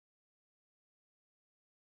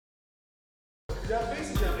Hold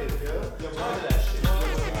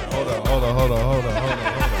on.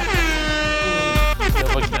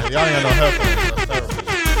 Y'all ain't got no headphones. That's terrible.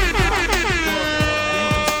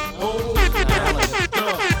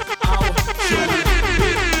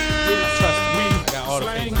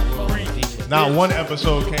 Not one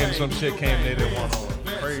episode some shit came they didn't want on.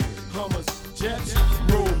 Crazy.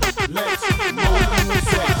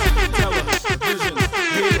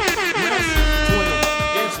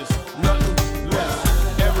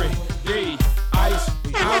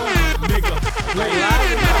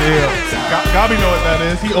 Yeah, Gabi know what that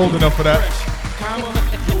is. He old enough for that.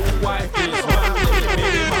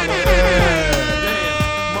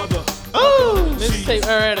 Oh, this tape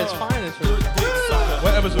are at its finest.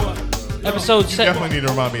 What episode? Episode You definitely need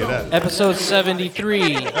to remind me of that. Episode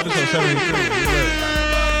 73. Episode 73.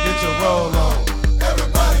 Get your roll on.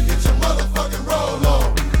 Everybody get your motherfucking roll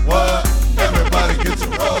on. What? Everybody get your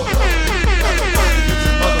roll on. Everybody get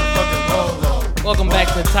your motherfucking roll on. Welcome back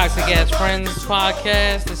to the Toxic Ass Friends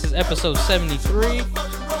podcast. This is episode 73.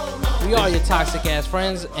 We are your Toxic Ass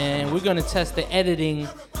Friends, and we're going to test the editing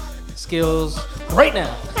skills right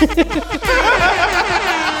now.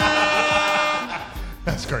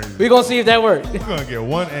 That's crazy. We're going to see if that works. We're going to get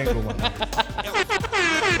one angle on that.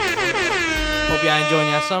 Hope y'all enjoying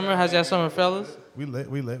y'all summer. How's y'all summer, fellas? We lit.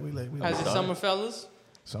 How's your summer, fellas?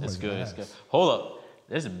 Summer's It's good. nice. It's good. Hold up.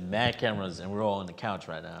 There's mad cameras, and we're all on the couch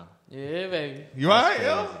right now. Yeah, baby. You all right,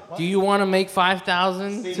 yo? Do you want to make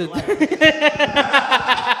 5,000 to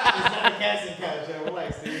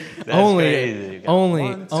That's only? crazy. Only.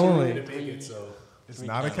 It's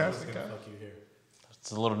not a casting couch?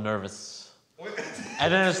 It's a little nervous.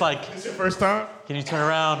 And then it's like, First time? can you turn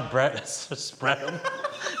around, Brett? Spread them.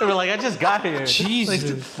 And we're like, I just got here.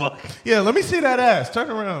 Jesus. Like, fuck. Yeah, let me see that ass. Turn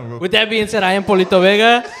around. Real quick. With that being said, I am Polito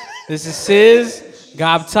Vega. This is Sis,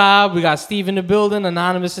 Gob Tob. We got Steve in the building,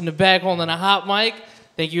 Anonymous in the back holding a hot mic.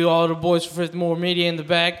 Thank you all the boys for Fifth More Media in the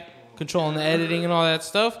back, controlling the editing and all that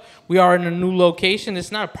stuff. We are in a new location.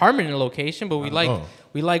 It's not a permanent location, but we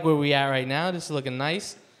like where we at right now. This is looking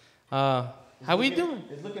nice. How we doing?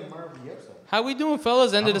 It's looking marvelous. How we doing,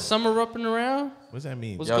 fellas? End of the summer up and around? What does that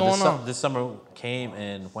mean? What's Yo, going on? this summer came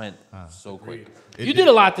and went so quick. You did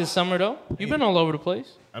a lot this summer, though. You've been all over the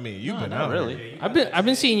place. I mean, you've been Not out really. here. I've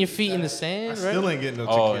been seeing your feet in the sand, right? Still ain't getting no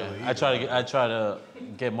Oh, tequila. yeah. I try to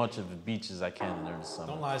get much of the beach as I can during the summer.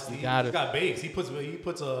 Don't lie, Steve. got it. He's got babes. He puts a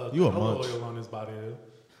You a canola munch. oil on his body.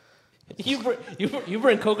 You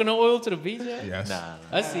bring coconut oil to the beach, yeah? Yes. Nah.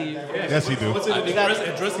 I see you. Yes, he do. What's it in his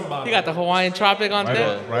dressing bottle? You got the Hawaiian Tropic on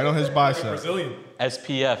deck. Right on his bicep. Brazilian.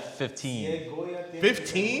 SPF 15.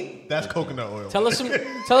 15? That's coconut oil. Tell us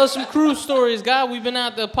some cruise stories, God. We've been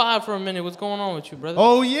out the pod for a minute. What's going on with you, brother?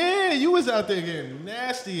 Oh, yeah. You was out there getting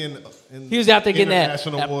nasty in He was out there getting that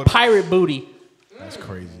international waters. pirate booty. That's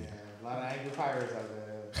crazy. A lot of angry pirates out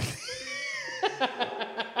there.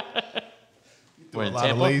 We're A in lot of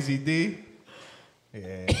Tampa. lazy D.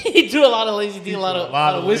 Yeah. He do a lot of lazy D, a lot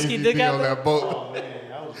of whiskey lazy dick D out on there. that boat. Oh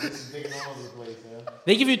man, I was just digging all over the place, man.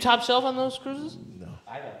 They give you top shelf on those cruises?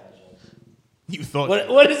 I got that shelf. You thought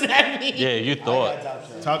What does that mean? Yeah, you thought. I got top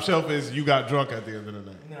shelf. top shelf is you got drunk at the end of the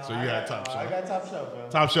night. So you had top I shelf. got top shelf, man.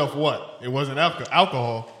 Top shelf what? It wasn't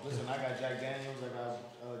alcohol. Listen, I got Jack Daniels.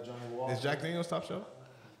 I got Johnny Walker. Is Jack Daniels top shelf?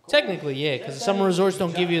 Technically, yeah, because some resorts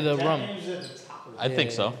don't give you the rum. I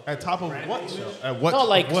think so. At top of what shelf? At what? No,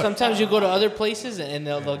 like what? sometimes you go to other places and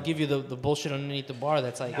they'll give you the bullshit underneath the bar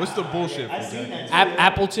that's like What's the bullshit for Jack?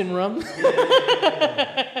 Appleton rum.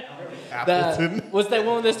 Appleton. What's that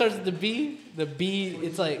one that starts with the B? The B.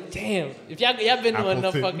 It's like, damn. If y'all been to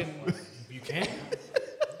enough Appleton. fucking. You can't.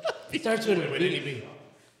 It starts with a With B. any B.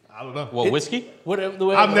 I don't know. What, whiskey? Whatever the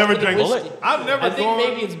way. I've never drank whiskey. Bullet. I've never I think gone.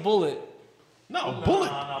 maybe it's Bullet. No,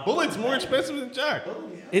 Bullet. Bullet's more expensive than Jack.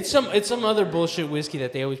 It's some other bullshit whiskey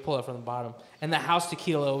that they always pull out from the bottom. And the House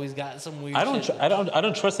Tequila always got some weird. I don't. shit. I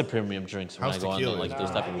don't trust the premium drinks when House I go on tequila like is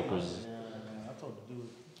those type of cruises.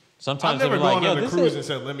 I've Sometimes never they're like, gone yo, on a this cruise is. and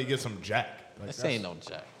said, "Let me get some Jack." Like, This that's ain't no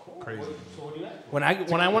Jack. crazy. When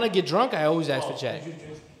I want to get drunk, I always ask for Jack.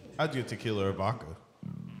 I'd get tequila or vodka.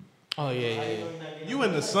 Oh yeah. You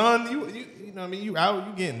in the sun? You know what I mean? You out?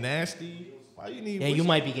 You getting nasty? Why you need? Yeah, you whiskey?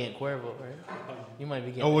 might be getting Cuervo, right? You might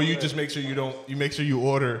be getting. Oh well, you just make sure you don't. You make sure you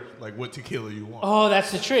order like what tequila you want. Oh,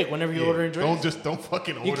 that's the trick. Whenever you're ordering drinks, Don't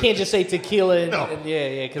fucking order. you can't just say tequila. And, No. and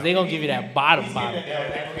yeah, because they gonna give you that bottom. They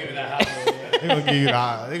gonna give you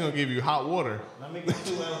they gonna give you hot water. I'm making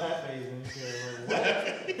 2 L half-A's and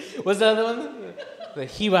shit. What's the other one? The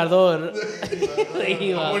Jibador. The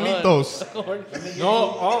Jibador. Bonitos.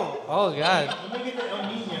 No, oh God. I'm making the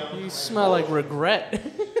El Nino. You smell like regret.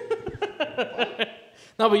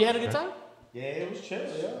 No, but you had a good time? Yeah, it was chill,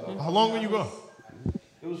 yo. How long were you gone?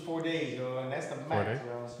 It was 4 days, yo, and that's the max, days?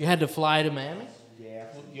 yo. You had to fly to Miami? Yeah,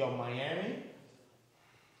 yo, Miami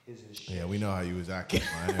is a shit. Yeah, we know how you was acting,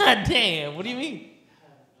 man. God damn, what do you mean?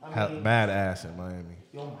 I mean, Mad ass in Miami.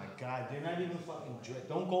 yo, my God, they're not even fucking dressed.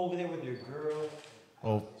 Don't go over there with your girl.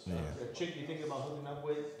 Oh, yeah. The chick you're thinking about hooking up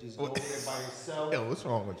with, just go over there by yourself. Yo, what's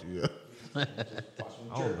wrong with you? Watch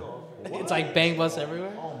them jerk off. It's like bang bus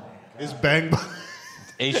everywhere. Oh my God. It's bang.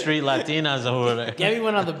 8th Street Latinas over there. Gabby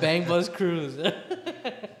went on the bang bus cruise.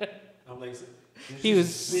 I'm like, He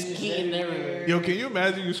was skiing everywhere. Yo, can you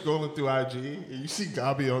imagine you scrolling through IG and you see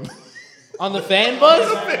Gabi on On the fan bus?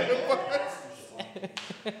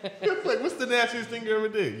 It's like, what's the nastiest thing you ever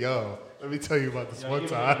did? Yo, let me tell you about this one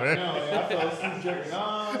time, No, man. I fell asleep jerking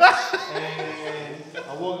off, and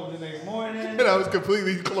I woke up the next morning. And I was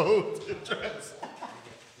completely clothed and dressed.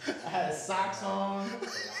 I had socks on.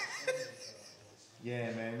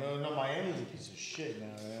 Yeah, man. No, Miami's a piece of shit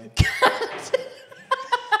now, man.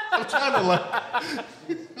 I'm trying to like.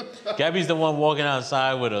 Gabby's the one walking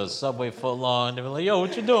outside with a Subway footlong. They were like, yo,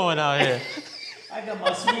 what you doing out here? I got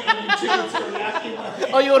my sweet onion chicken teriyaki.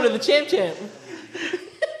 Oh, you ordered the Champ Champ.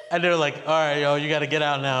 And they were like, all right, yo, you got to get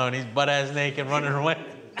out now. And he's butt-ass naked running away.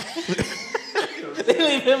 They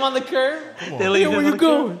leave him on the curb. They leave Yo, him where on you the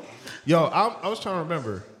going? Yo, I was trying to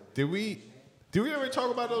remember. Did we ever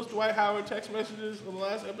talk about those Dwight Howard text messages in the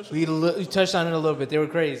last episode? We touched on it a little bit. They were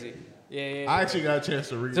crazy. Yeah. I actually got a chance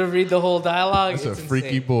to read. To read the whole dialogue. That's a it's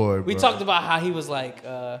freaky insane. boy, We bro. talked about how he was like,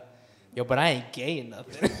 yo, but I ain't gay or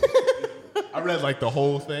nothing. I read like the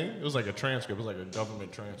whole thing. It was like a transcript. It was like a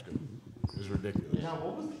government transcript. It was ridiculous. Now,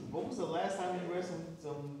 what was the last time you read some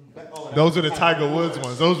oh, Those are the Tiger Woods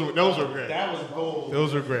ones. Those were great. That was gold.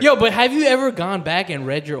 Those were great. Yo, but have you ever gone back and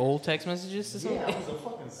read your old text messages to Yeah, I someone? was a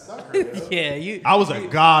fucking sucker, yo. Yeah, you. I was a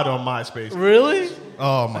god on MySpace. Really?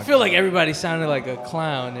 Oh my. I feel like everybody sounded like a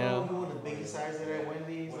clown, You yo. want the biggest size of that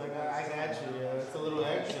Wendy's? Like, I got you, yo. It's a little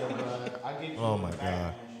extra, but I'll get you. Oh my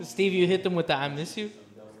god. Steve, you hit them with the I miss you?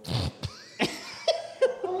 I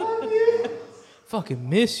love you. Fucking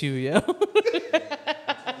miss you, yo.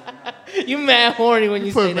 You mad horny when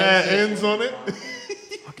you say Put that mad shit. ends on it.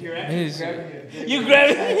 Miss you. You grab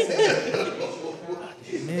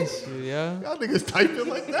it. Miss you, yo. Y'all niggas typing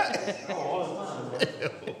like that.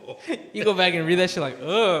 You go back and read that shit like,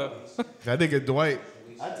 ugh. That nigga Dwight.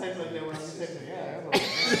 I text like that when I'm texting.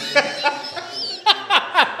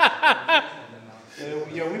 Yeah,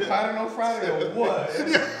 yo, we potting on Friday or what?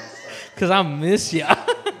 Cause I miss ya.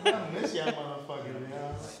 I miss y'all motherfuckers,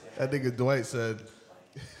 yo. That nigga Dwight said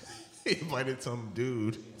he invited some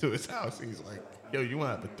dude to his house. He's like, yo, you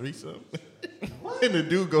want to have a threesome? And the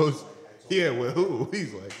dude goes, yeah, with who?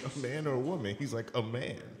 He's like, a man or a woman? He's like, a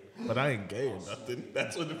man. But I ain't gay or nothing.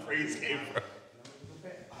 That's where the phrase came from.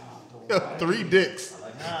 Yo, 3 dicks.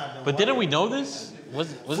 But didn't we know this?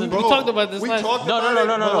 Wasn't We talked about this last- talked No, about no, it,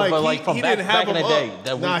 no, no, no, but, like, he from back- didn't have back in him the day, up.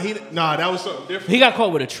 that we- That was something different. He got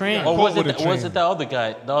caught with a tram. Or was Caught with it, a was train. it the other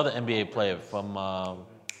guy, the other NBA player from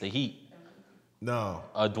the Heat, No.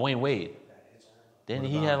 Dwayne Wade? Didn't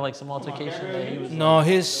he have like some altercation that he was? No,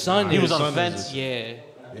 his son. He is- was on the son fence. is- Yeah.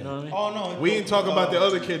 You know what I mean? Oh, no. We didn't talk about the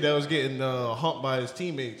other kid that was getting humped by his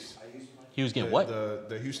teammates. He was getting what?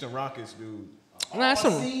 The Houston Rockets dude. Nah,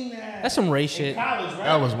 that's some race shit. College, right?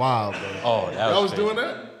 That was wild, bro. Oh, that Y'all was was doing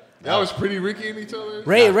that? That was pretty Ricky and each other?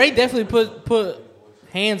 Ray definitely put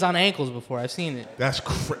hands on ankles before. I've seen it. That's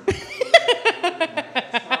crazy.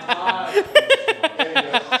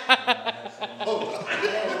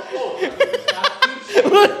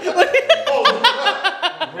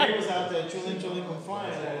 Ray was out there chilling,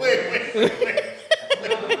 compliant.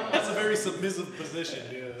 that's a very submissive position.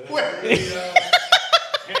 Yeah. Wait.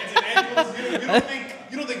 Hands and ankles.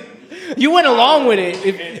 You don't think You went along with it.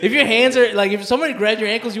 If your hands are like, if somebody grabbed your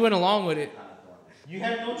ankles, you went along with it. You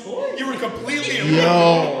had no choice. you were completely in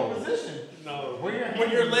Yo. Position. No. When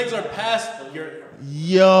your legs are past your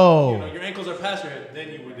Yo. your ankles are past your head, then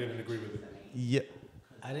you didn't agree with it. Yeah.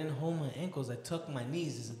 I didn't hold my ankles. I tucked my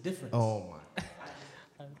knees. There's a difference. Oh my.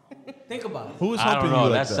 Think about it. Who was I humping don't know.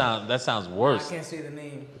 you like That sounds I worse. can't say the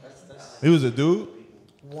name. That's He was a dude?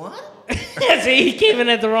 what? See, he came in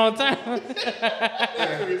at the wrong time.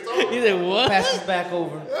 He said, what? Pass this back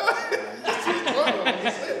over.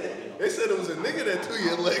 They said it was a nigga that threw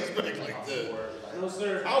your legs back like that. No,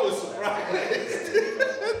 sir. I was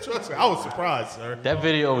surprised. Trust me, I was surprised, sir. That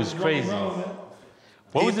video was crazy.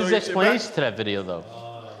 What was his throw your shit explanation to that video though?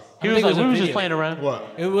 He I was think it like, was a we was just video. playing around. What?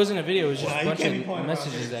 It wasn't a video. It was just a you bunch can't be of pointing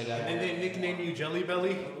messages that got And out. they nicknamed you Jelly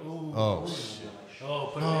Belly. Ooh. Oh,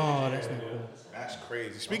 Oh, put it Oh, that's not cool. that's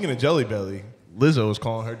crazy. Speaking of Jelly Belly, Lizzo is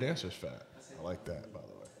calling her dancers fat. I like that, by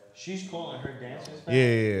the way. She's calling her dancers fat?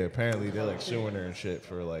 Yeah. Apparently they're like suing her and shit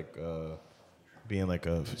for like being like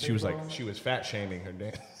she was fat shaming her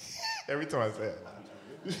dance. Every time I say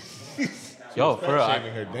it. Yo, for real,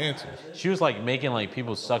 Shaming her dancers. she was like making like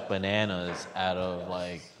people suck bananas out of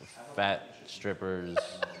like fat strippers'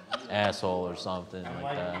 asshole or something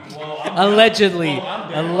like that. Allegedly.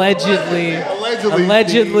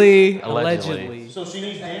 So she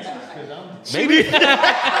needs dancers? Because I'm... Maybe.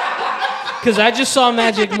 Because I just saw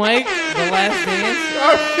Magic Mike, The Last Dance.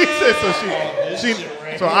 He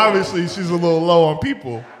said so obviously she's a little low on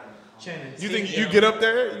people. You think you get up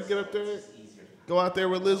there? Go out there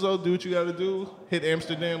with Lizzo, do what you got to do, hit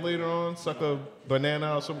Amsterdam later on, suck a banana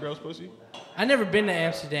out of some girl's pussy? I never been to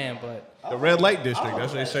Amsterdam, but The red light district,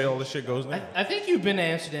 that's where they say all this shit goes down. I think you've been to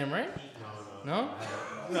Amsterdam, right? No?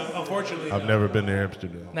 No, unfortunately, I've never been to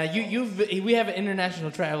Amsterdam. Now we have an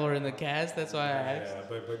international traveler in the cast. That's why I asked.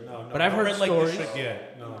 Yeah, but no. But I've heard red light stories. district, yeah,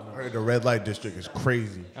 no. I heard the red light district is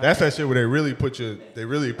crazy. That's that shit where they really put your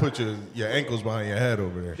ankles behind your head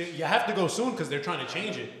over there. You have to go soon because they're trying to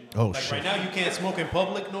change it. Oh, like shit. Right now, you can't smoke in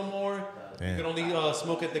public no more. Damn. You can only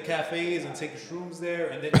smoke at the cafes and take shrooms there,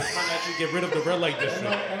 and then they're trying to actually get rid of the red light district.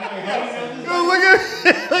 Look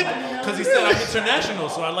at Because he said I'm international,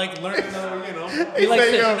 so I like learning, He likes,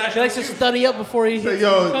 say, yo, he likes to study up before he hits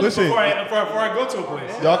yo, the listen, before I go to a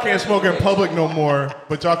place. y'all can't smoke in public no more,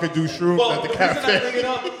 but y'all could do shrooms at the reason I bring cafe. it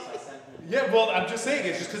up, yeah, well, I'm just saying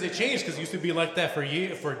it's just because it changed because it used to be like that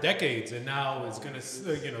for decades, and now it's gonna,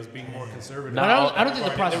 it's being more conservative. But I don't think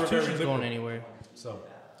the prostitution's going anywhere. So,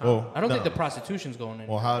 Oh, I don't think the prostitution's going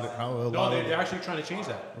anywhere. Well, how no, they're actually trying to change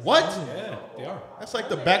that. what? Yeah, they are. That's like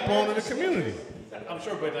the backbone of the community. I'm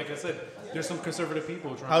sure, but like I said, there's some conservative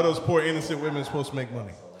people trying. How those poor innocent women supposed to make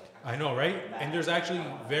money? I know, right? And there's actually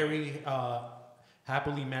very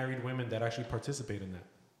happily married women that actually participate in that.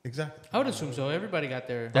 Exactly. I would assume so. Everybody got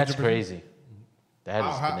their. That's crazy. That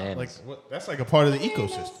is How- bananas. like, that's like a part of the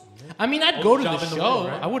ecosystem. I mean, I'd go to the job in the show. world,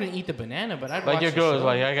 right? I wouldn't eat the banana, but I'd Like watch your the girl is show.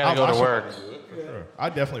 like, I gotta I'll go to watch work. Sure. I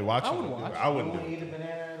definitely watch it. would watch I wouldn't do it. Eat a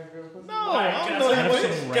banana out of a girl's pussy? No, I don't know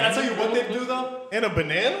Can what. I tell you what they do though? And a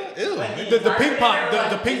banana? Ew. The ping pong,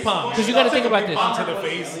 the ping pong. Because you got to think about Ping this. pong to the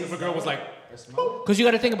face. If a girl was like, Because you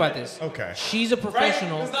got to think about this. Okay. She's a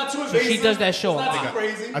professional, Right? It's not too so she invasive. does that show. It's not a lot. too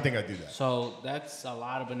crazy. I think I do that. So that's a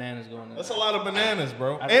lot of bananas going in. That's a lot of bananas,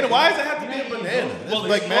 bro. And why does it have to be a banana? It's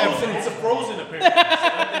like mad fruit. It's a frozen apparently. So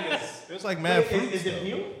I think it's. It's like mad fruit. Is it stuff.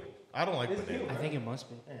 peeled? I don't like bananas. I think it must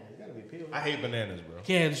be. Yeah, it gotta be peeled. I hate bananas, bro.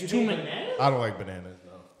 Yeah, there's too many. I don't like bananas.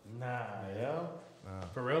 No. Nah, yo.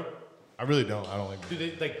 For real? I really don't. I don't like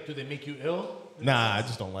bananas. Do they make you ill? Nah, I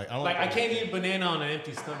just don't like. I don't Like I like can't eat banana on an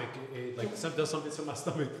empty stomach. It does something to my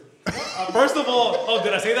stomach. First of all,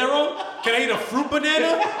 did I say that wrong? Can I eat a fruit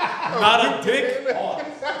banana? Not a dick?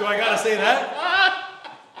 Do I gotta say that?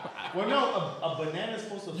 Well, no, a banana's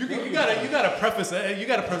supposed to. You gotta preface it. You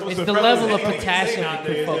gotta preface. It's the level of potassium that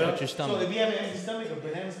could fuck with your So stomach. if you have an empty stomach, a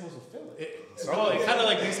banana's supposed to fill it. It kind of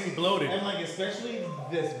like makes me bloated. And like especially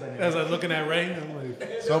this banana. As I'm looking at Ray, I'm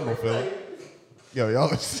like, Some will feel it. Yo, y'all.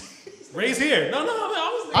 Ray's here. No,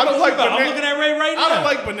 I don't like I'm banana- looking at Ray right now. I don't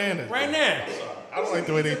like bananas. right now. I don't like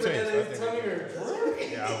the way they taste.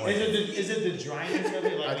 Is it the dryness of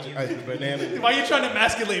it? Like when you, Banana. Why are you trying to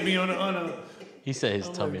emasculate me on a? He said his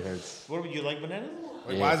tummy hurts. what would you like bananas?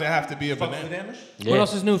 Like, why does it have to be a banana? Bananas? Yeah. What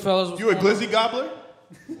else is new, fellas? You a glizzy gobbler?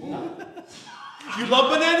 You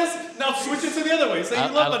love bananas? Now switch it to the other way. Say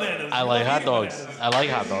you love bananas. I You like love hot eating dogs. bananas. I like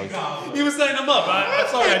hot dogs. He was setting them up. I'm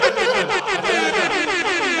sorry. I didn't do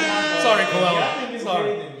it. Sorry, Coelho.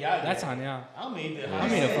 Sorry. That's on y'all. I'll eat the I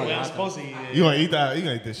mean, a fucking I'm hot dog. supposed to eat it. You gonna eat that? You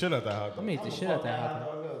gonna eat the shit out that hot I'm dog? gonna eat the shit out of that hot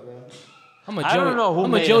dog. I'm a I don't know who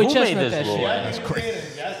I'm made- a Joey who made Chestnut this that rule. shit. That's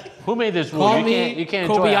crazy. Who made this rule? Call You me can't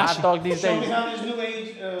enjoy a hot Kobayashi. dog these Show me days. how this new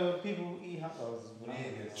age people eat hot dogs.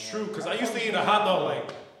 True, because I used to eat a hot dog like.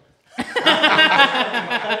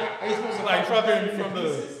 Like fucking from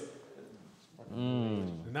the.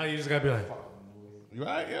 Now you just gotta be like. You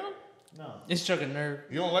alright, yo? It's struck a nerve.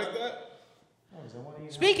 You don't like that?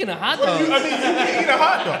 Speaking of hot I dogs, mean, you can eat a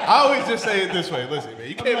hot dog. I always just say it this way. Listen, man,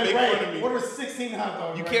 you can't make fun of me. What are 16 hot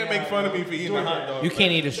dogs? You can't make fun of me for eating a hot dog. you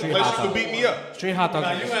can't eat a street Unless hot you can dog. beat me up. Street hot dogs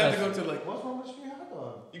Now are you have to disgusting. go to like. What's wrong with street hot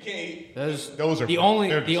dog? You can't eat. Those are the fine. only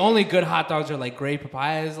They're the only good hot dogs are like gray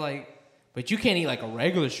papayas, like. But you can't eat like a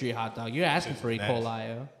regular street hot dog. You're asking for E. nasty. coli,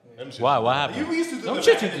 yo. Them shits- Why? What happened? We used to do Them that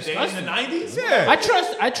shits back are in the day, in the 90s.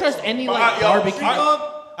 Yeah. I trust any But like yo, barbecue.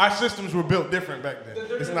 I Our systems were built different back then.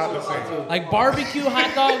 It's not the same. Like barbecue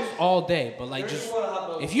hot dogs all day, but like just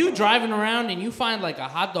if you driving around and you find like a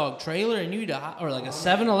hot dog trailer and you eat or like a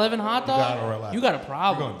 7-Eleven hot gotta dog, relax. you got a You're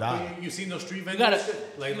problem. gonna die. You seen those street You vendors?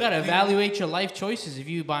 gotta evaluate your life choices if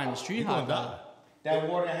you buying a street You're hot gonna dog. die. That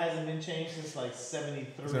water hasn't been changed since like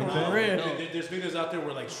 73. For real. There's videos out there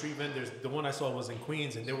where like street vendors. The one I saw was in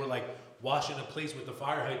Queens, and they were like washing a place with the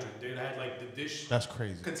fire hydrant. They had like the dish That's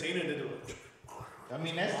crazy. container, and they were I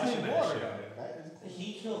mean, that's Washing clean that water. shit. Though.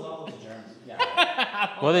 He kills all the germs. Yeah.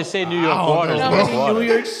 Well, they say New York don't water know. is How the many best New water.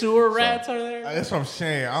 York sewer rats are there? That's what I'm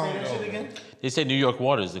saying. I don't Say that know. shit again? They say New York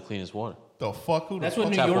water is the cleanest water. The fuck? Who the That's fuck? what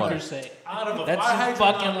New tap water. Yorkers say. out of a That's fire a hydrant.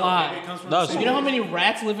 fucking I don't know, lie. maybe it comes from No, the so- same- You know how many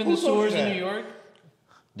rats live in the Who told sewers you in that? New York?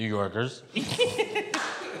 New Yorkers.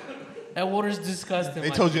 That water's disgusting. They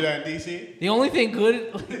like- told you that in DC? The only thing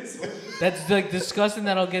good that's like disgusting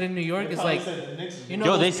that I'll get in New York is like, you know,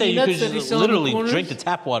 Yo, they those say you peanuts could that they just sell in the literally corners? drink the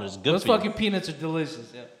tap water. It's good Those for you. fucking peanuts are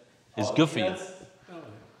delicious. Yeah. It's good for you.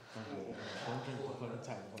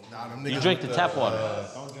 Nah, them You niggas drink with the tap water.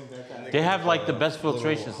 They have like the best little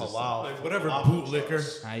filtration system. halal. Like whatever boot liquor.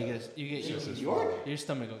 Nah, you get your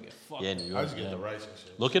stomach will get fucked. Yeah, New I York. just get Yeah. the rice and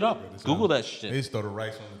shit. Look it up. Google that They shit. just throw the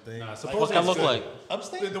rice on the thing. Nah, What supposedly that look it's like? good.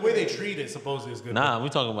 Upstate? The way they treat it supposedly is good. Nah, we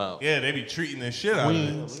talking about. Yeah, they be treating this shit out of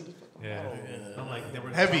it. Yeah. I'm like, they were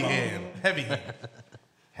Heavy hand. Heavy hand.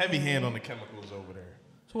 Heavy hand on the chemicals over there.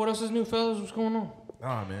 So what else is new, fellas? What's going on?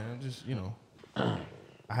 Nah, man. Just, you know.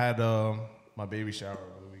 I had my baby shower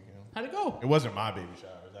over the weekend. How'd it go? It wasn't my baby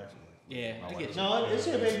shower. It was actually. Yeah, I get you. No, it's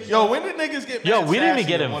your baby. Yo, when did niggas get Yo, mad we didn't even sassy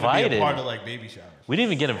get and wanna be invited. a part of like baby showers? We didn't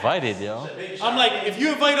even get invited, yo. I'm like, if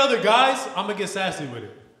you invite other guys, I'm gonna get sassy with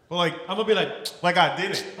it. But like I'm gonna be like, I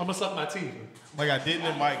didn't. I'm gonna suck my teeth. Like I didn't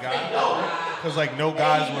invite guys. Because like no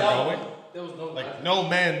guys were going. There was no Like no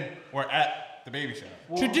men were at the baby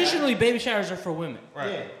shower. Traditionally, baby showers are for women.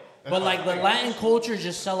 Right. But like the Latin culture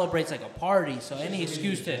just celebrates like a party, so any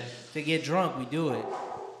excuse to get drunk, we do it.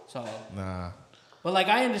 So, Nah. but like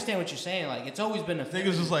I understand what you're saying. Like it's always been a thing.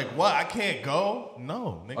 Niggas was like, what? I can't go?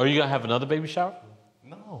 No. Nigga. Are you gonna have another baby shower?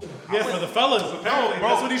 No. Yeah, for the fellas, apparently. bro.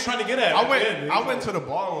 That's what he's trying to get at. I went to the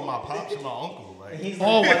bar with my pops and my uncle. Like,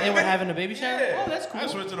 Oh, what, they were having a baby shower? yeah. Oh, that's I just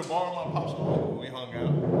cool. went to the bar with my pops and my uncle. We hung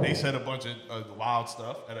out. They said a bunch of wild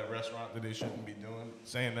stuff at a restaurant that they shouldn't be doing,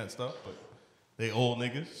 saying that stuff, but they old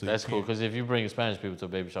niggas. So That's you cool, can't- because if you bring Spanish people to a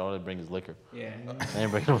baby shower, all they bring is liquor. Yeah, They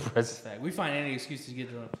ain't bring no presents. fact. We find any excuse to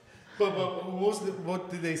get drunk. But what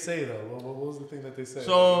did they say though? What was the thing that they said?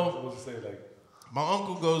 So- what was it say like? My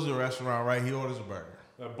uncle goes to a restaurant, right? He orders a burger.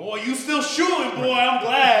 Boy, you still shooting, boy. I'm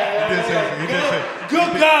glad. He did say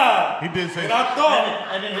Good God. He did say And I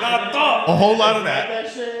thought. a whole lot of that.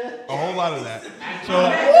 A whole lot of that. So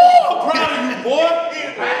I'm proud of you, boy.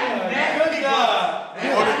 Good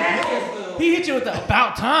God. He hit you with the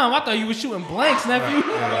about time. I thought you were shooting blanks, nephew.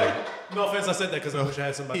 No offense, I said that because I wish I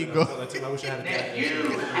had somebody. He go- I wish I had a dad.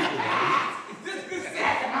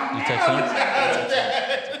 You text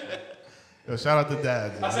him? yo, shout out to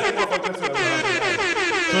dads. I said it more fucked up to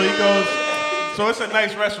that. So he goes. So it's a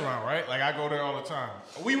nice restaurant, right? Like I go there all the time.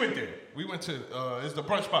 We went there. We went to. It's the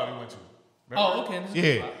brunch spot we went to. Remember? Oh, okay. This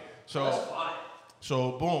is Yeah.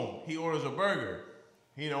 So boom, he orders a burger.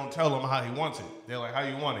 He don't tell them how he wants it. They're like, "How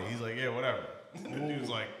you want it?" He's like, "Yeah, whatever." The dude's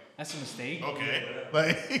like, That's a mistake. "Okay."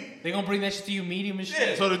 Like, They gonna bring that shit to you medium and yeah.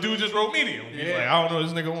 shit. So the dude just wrote medium. He's like, "I don't know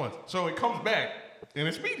what this nigga wants." So it comes back and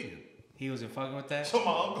it's medium. He wasn't fucking with that. So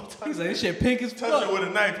my uncle He's like, this shit pink as touched it fuck. with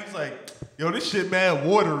a knife. He's like, "Yo, this shit mad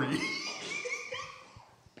watery."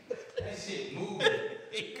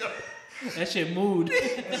 That shit mood. He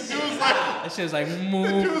was like, That shit was like he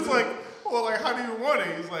mood. was like, "Well, like, how do you want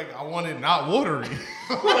it?" He's like, "I want it not watery."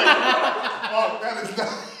 I'm like, "Oh, that is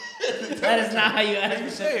not." That is not how you ask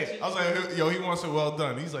for Hey, shit. I was like, "Yo, he wants it well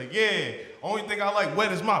done." He's like, "Yeah, only thing I like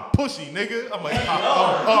wet is my pussy, nigga." I'm like,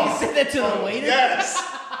 "Oh, Said that to the waiter. yes,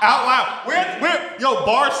 out loud." We're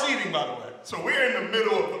bar seating, by the way, so we're in the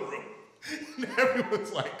middle of the room. And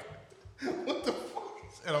everyone's like, "What the fuck?"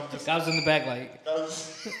 And I'm just, Guys in the back like, My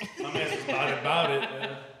man's just about it. Man.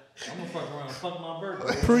 I'm gonna fuck around and fuck my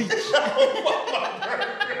burger. preach.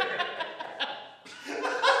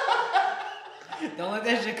 Don't let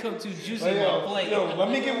that shit come too juicy on the plate. Yo, let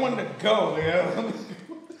me get one to go, man.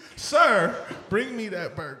 "Sir, bring me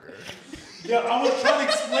that burger." Yeah, I was trying to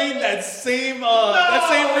explain that same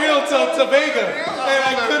reel to Vega, and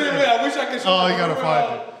I couldn't. I wish I could show. Oh, you I gotta remember,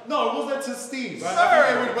 find No, it wasn't to Steve. Right?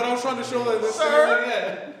 Sir! But I was trying to show that. Sir!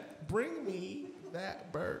 Yeah. Bring me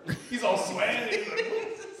that burger. He's all sweaty. He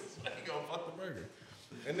gonna fuck the burger.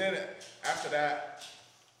 And then after that,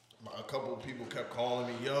 a couple of people kept calling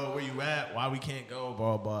me, yo, where you at? Why we can't go?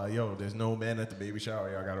 Blah, blah. Yo, there's no men at the baby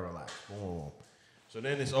shower. Y'all got to relax. Boom. So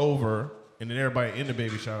then it's over, and then everybody in the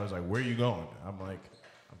baby shower is like, where you going? I'm like,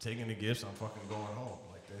 I'm taking the gifts. I'm fucking going home.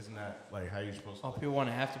 Like, isn't that, like, how you supposed to Oh, people want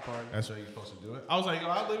to have to party. That's how you supposed to do it. I was like, yo,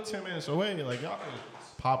 I live 10 minutes away. Like, y'all can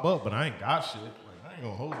pop up, but I ain't got shit. Like, I ain't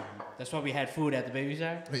going to hold you. That's why we had food at the baby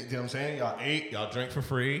shower. You know what I'm saying? Y'all ate, y'all drank for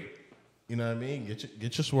free. You know what I mean?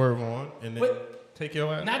 Get your swerve on, and then But- take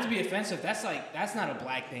your ass. Not to be offensive, that's not a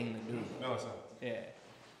black thing to do. No, it's not. Yeah.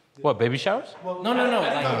 What, baby showers? No. Like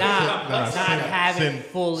not having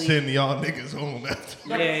fully. Send y'all niggas home after.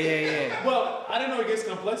 Yeah. Well, I don't know. It gets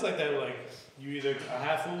complex like that. Like you either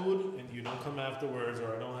have food and you don't come afterwards,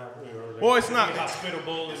 or I don't have. Or like, Well, it's not- be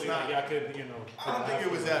hospitable. It's not- like I could, you know. I don't think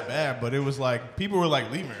it was that bad, but it was like people were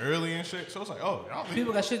like leaving early and shit. So it's like, oh, y'all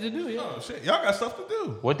People got shit to do, yeah. oh shit, y'all got stuff to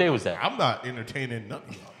do. What day was that? I'm not entertaining none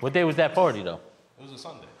of y'all. What day was that party though? It was a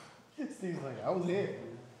Sunday. Steve's like, I was here.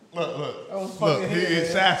 Look, I was look, fucking he here. is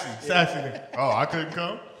sassy. Oh, I couldn't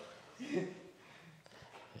come.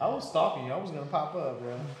 I was stalking you. I was gonna pop up,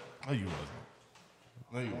 bro. No, you wasn't.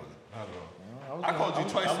 No, you wasn't. Not at all. I gonna- called you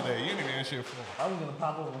was- twice today. You didn't even answer your phone. I was gonna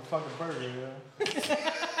pop up and fuck a burger, yo.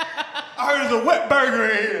 I heard there's a wet burger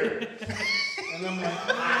in here. And I'm like,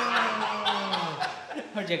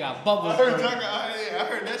 Heard you got bubbles. I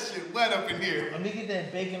heard that shit wet up in here. let me get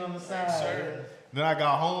that bacon on the side. Sir. Then I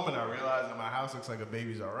got home and I realized that my house looks like a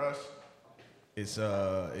Babies R Us. It's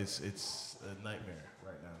a nightmare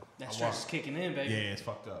right now. That stress is kicking in, baby. Yeah, it's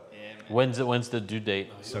fucked up. Yeah, man. When's the due date?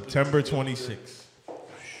 September 26th.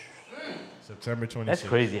 September 26th. That's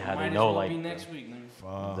crazy how Might they as know well like be next week, man.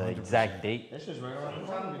 the exact date. That's just right around the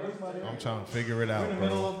time. I'm trying to figure it out,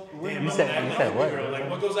 bro. You said what? Virgo. Like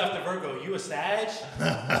what goes after Virgo? You a Sag? Is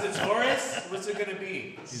it Taurus? What's it gonna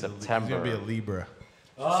be? He's gonna be a September. Libra.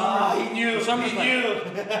 Ah, he knew. Summer's He like-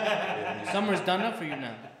 knew. Summer's done up for you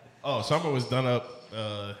now. Oh, summer was done up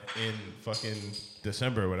in fucking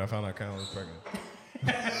December when I found out Kyla was pregnant.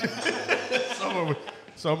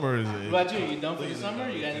 Summer is. What about you? You done for the summer?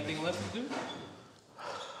 You got anything left to do?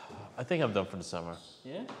 I think I'm done for the summer.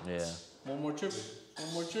 Yeah? Yeah. One more trip?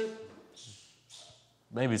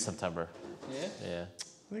 Maybe September. Yeah? Yeah.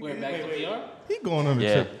 We're back to PR? He going on a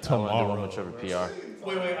Yeah. trip I want to do one tomorrow. more trip with PR.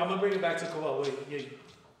 Wait. I'm gonna bring it back to Kowal. Wait, yeah.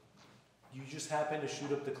 You just happened to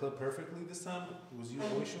shoot up the club perfectly this time? Was you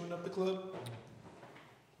always shooting up the club?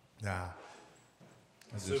 Nah.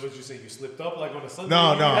 So what you say? You slipped up like on a Sunday?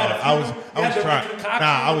 No, You no. had a few- I was you had the trying. regular cocktail,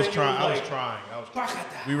 Nah, I was and then you trying. I was like,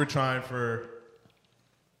 trying. We were trying for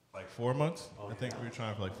like 4 months. I think we were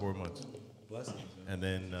trying for like 4 months. Blessings. And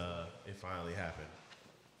then it finally happened.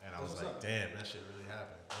 And I was like, damn, that shit really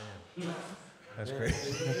happened. Damn. That's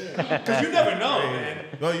crazy. Because you never know, man.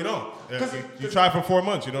 No, you don't. Yeah, 'Cause- you try for 4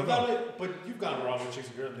 months, you don't But know. you've gone wrong with chicks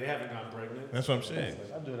and girls. They haven't gotten pregnant. That's what I'm saying.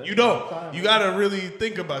 I do that You all the don't. time. You gotta really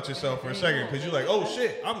think about yourself for a second, because you're like, oh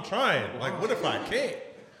shit, I'm trying. Like, what if I can't?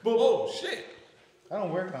 But oh shit. I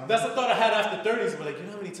don't wear condoms. That's the thought I had after 30s. But like, you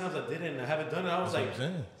know how many times I did it and I haven't done it? I was like,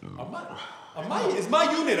 is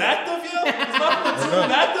my unit active, yo? Is my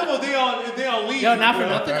platoon active or they on leave? Yo, not for bro?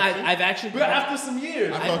 nothing. I've actually But after some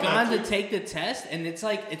years. I've gone to take the test, and it's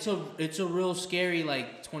like it's a real scary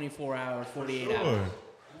like 24 hours, 48 hours. Sure.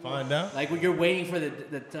 Find out. Like when you're waiting for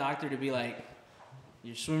the doctor to be like,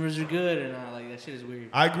 your swimmers are good or not. Like that shit is weird.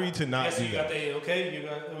 I agreed to not Yes, do you got that. the okay. You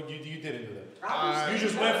didn't do that. You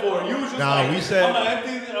just went for it. You was just Nah, like, we said- I'm gonna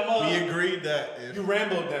empty. We agreed that if You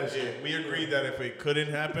rambled that shit. we agreed that if it couldn't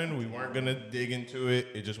happen, we weren't gonna dig into it.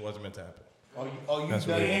 It just wasn't meant to happen. You That's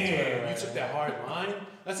dug weird. into it, Damn, right? you took that hard line.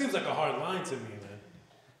 That seems like a hard line to me, man.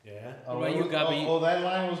 Yeah. Oh, What about you, Gabi? Oh, that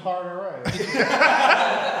line was harder, right?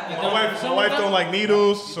 My wife don't like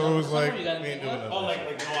needles, so it was like we You got ain't anything doing else? Oh, nothing.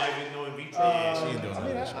 like no in vitro. She ain't doing I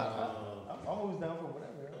mean, nothing. I'm always down for whatever.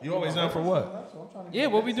 You always down for what? That's what I'm trying to Yeah,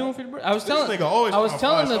 get what we this doing up. for the birthday? I was This telling nigga always I was tryna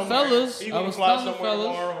telling fly the somewhere. fellas. He I wanna was fly telling the somewhere fellas.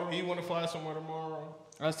 tomorrow. He want to fly somewhere tomorrow.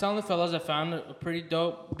 I was telling the fellas I found a pretty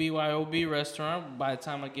dope BYOB restaurant. By the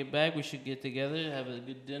time I get back, we should get together, have a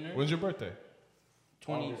good dinner. When's your birthday?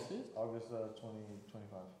 26th. August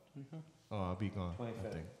 2025. Oh, I'll be gone. I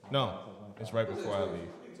 25th. think. No, it's right before I leave.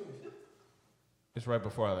 It's right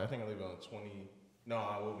before I leave. I think I leave on 20. No,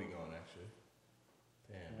 I will be gone actually.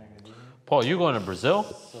 Damn. Paul, you going to Brazil?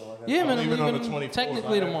 Yeah, man. I'm leaving on the leaving 24th.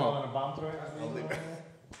 technically tomorrow. Calling a bomb threat?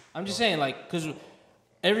 I'm just saying, like, cause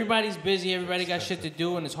everybody's busy, everybody got shit to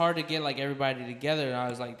do, and it's hard to get like everybody together. And I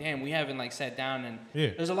was like, damn, we haven't like sat down and Yeah.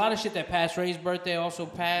 there's a lot of shit that passed. Ray's birthday also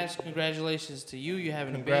passed. Congratulations to you. You're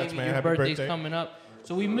having Congrats, a baby. man. Your Happy birthday's birthday. coming up.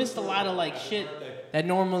 So we missed a lot of like shit that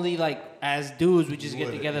normally like as dudes we just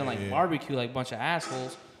get together and like Yeah. barbecue like a bunch of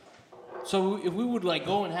assholes. So if we would like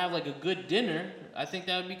go and have like a good dinner, I think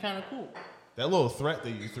that would be kind of cool. That little threat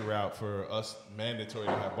that you threw out for us mandatory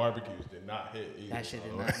to have barbecues did not hit either. That shit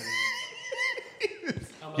did not.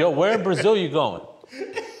 Yo, where in Brazil you going?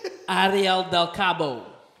 Ariel del Cabo.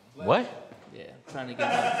 What? Yeah, trying to get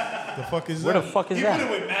my, The fuck is Where the that? fuck is He put it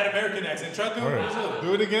that? with mad American accent. Try to do it. Alright.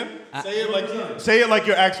 Do it again. Say it like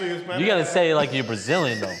You're actually Hispanic. You gotta say it like you're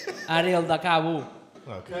Brazilian though. Ariel del Cabo.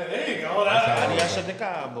 Okay. there you go. That's Ariel de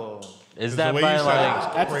Cabo. Is The that way by you said like? it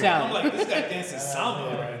was That's crazy. Italian. like this guy dancing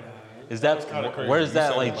samba right now. Is that crazy. where's You that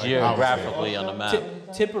said like it like geographically on the map?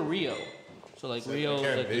 Tip of Rio. So like Rio is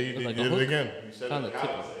Again, like, you a, like a did it hook. again. You said On the it. tip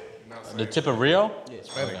of The tip of Rio?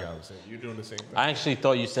 Hispanic guy was saying. You're doing the same thing. I actually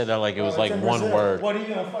thought you said that like it was like one word. What, are you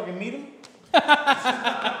gonna fucking meet him?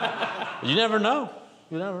 You never know.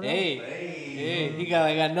 You never know. Hey, he got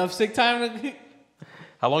enough sick time to.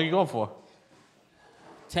 How long you going for?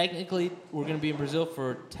 Technically, we're gonna be in Brazil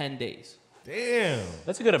for 10 days. Damn.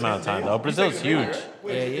 That's a good amount of time though. Brazil's huge.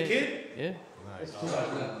 Yeah.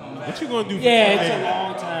 What you gonna do? For Yeah, 10 it's days? a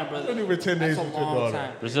long time, brother. What you gonna do for 10 days That's a with your long daughter?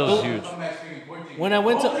 time. Brazil's huge. When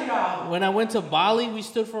I went to Bali, we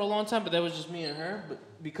stood for a long time, but that was just me and her. But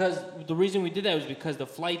because the reason we did that was because the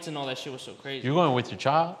flights and all that shit was so crazy. You're going with your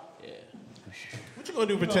child? Yeah. What you gonna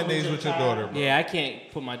do for 10 days with your daughter, bro? Yeah, I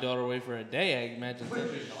can't put my daughter away for a day. I imagine.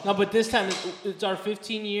 No, but this time it's our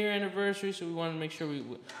 15-year anniversary, so we wanted to make sure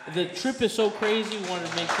the trip is so crazy. We wanted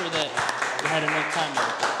to make sure that we had enough time.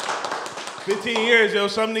 15 years, yo.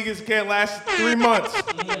 Some niggas can't last 3 months.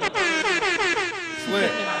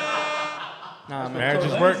 Slick. Nah, man.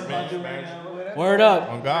 Marriages work, man. Word up.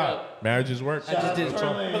 On God. Marriages work. I just did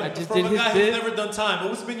From a his guy who's bit. never done time.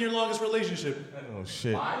 What's been your longest relationship? Oh,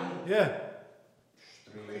 shit. Yeah.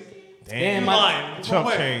 Damn, You my, lying. Chump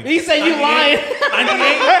When? change. he said you lying.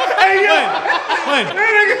 98? When?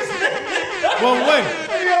 When?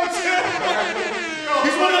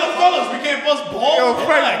 He's one of the fellas. We can't bust balls. Yo, Frank,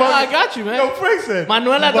 Relax. bust- I got you, man. Yo, Frank said.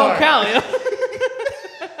 Manuela don't count, yo.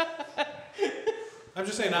 I'm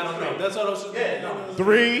just saying, I don't know. That's what I was just saying.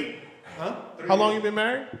 3. Huh? How long you been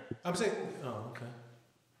married? I'm saying, oh, okay.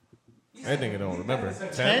 That nigga don't remember.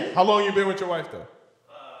 10? How long you been with your wife, though?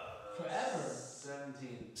 Forever.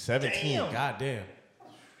 17. God damn.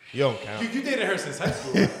 You don't count. You dated her since high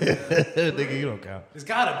school. Nigga, you don't count. It's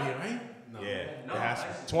gotta be, right? Yeah. It has to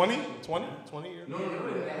be. 20? 20? 20 years?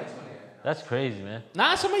 That's crazy, man.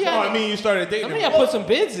 Nah, some of No, y'all. I mean you started dating Some of her. y'all put some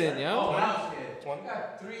bids in, yo. 20?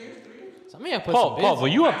 Some of y'all put Paul, some bids. Paul,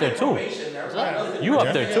 but you up there too. You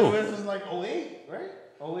up there too. This was like 08, right?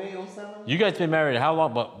 08, 07? You guys been married how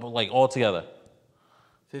long? But like all together.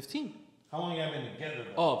 15. How long you been together?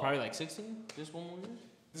 Oh, probably like 16. Just one more year.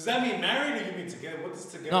 Does that mean married or you mean together? What does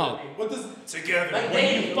together No. mean? What does together mean?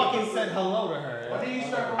 When you fucking said hello to her.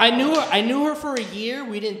 I knew her for a year.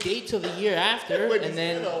 We didn't date till the year after, and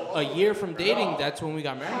then a year from dating, that's when we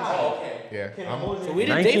got married. Yeah. So we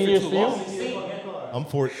didn't date 19 for years too for you? long. I'm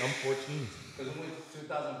 14.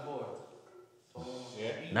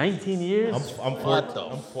 19 years? I'm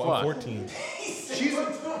 14.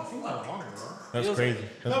 That's crazy.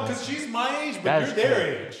 No, because she's my age, but That's you're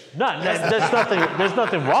their age. No, there's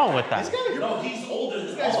nothing wrong with that.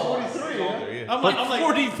 I'm like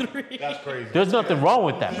 43. That's crazy. There's nothing wrong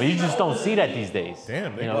with that, but you just don't see that these days.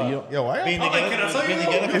 Damn, You know, you Yo, why? I'm like, can I tell you,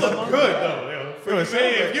 you look good though. Yo. Yo, it sounds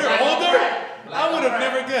If you're older, I would have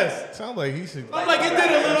never guessed. sound like he should. I'm like, it did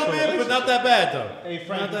a little bit, but not that bad though. Hey,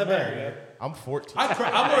 Frank, Not that bad. I'm 14.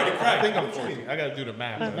 I'm already cracked. I think I'm 14. I gotta do the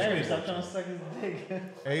math. Mary, stop trying to suck his dick.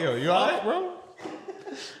 Hey, yo, you alright, bro?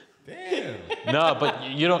 Damn. no, but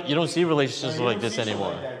you don't see relationships like this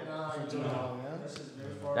anymore.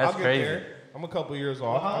 That's I'll get crazy. there. I'm a couple years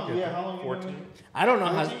off. I'll get there. How long you 14. I don't know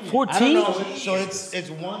how. 14? I don't know, So it's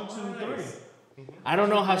 1, 2, 3. I don't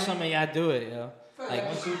know how some of y'all do it, yo. Like,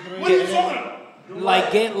 1, 2, 3. What are you talking about?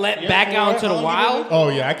 like get let back out into the wild. Oh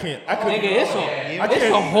yeah, I can't. I couldn't. Nigga, it's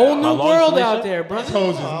a whole new How long world is out the there, brother.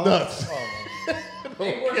 Toes is nuts.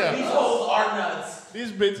 These hoes are nuts.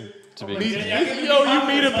 These bitches. To be- Yo, you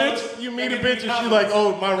meet a bitch. You meet a bitch and she like,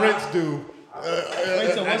 oh, my rent's due.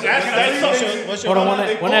 Wait, so what's Hold on, one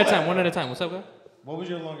they at a call time. One at a time. What's up, guy? What was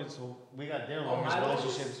your longest? So we got their longest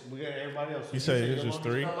relationships. We got everybody else. You say it's just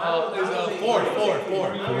 3? It's 4.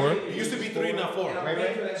 4? It used to be 3, not 4.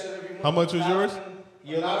 How much was yours?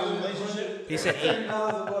 Your longest relationship? He said 8.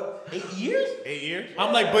 8 years? 8 years.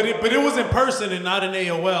 I'm like, but it was in person and not in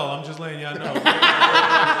AOL. I'm just letting y'all know.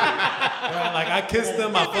 Yeah, like I kissed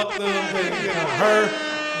them, I fucked them, but, her,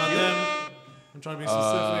 not them. I'm trying to be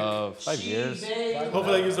specific. 5 years.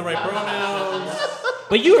 Hopefully I use the right pronouns.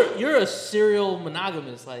 But you're a serial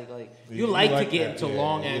monogamous. Like you like to get that, into yeah,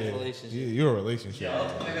 long ass yeah. relationships. Yeah, you're a relationship.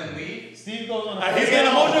 Steve goes on. He's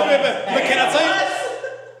getting emotional, but can I tell you?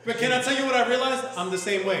 But can I tell you what I realized? I'm the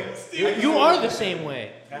same way. You are the same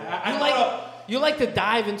way. I You like to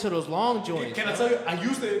dive into those long joints. Can I tell you? I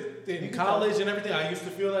used to in college and everything. I used to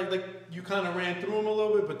feel like you kind of ran through them a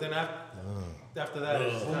little bit, but then after that,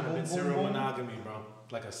 it's kind of been serial monogamy, bro.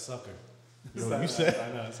 Like a sucker. You said.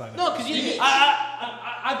 I know. No, because you.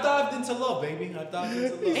 I dived into love, baby. I dived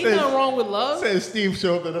into love. Ain't nothing wrong with love. Said Steve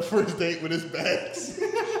showed up at the first date with his bags.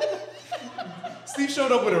 Steve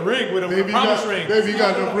showed up with a ring, with a Baby, promise ring. Baby, you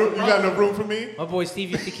got no room. You got no room for me. My boy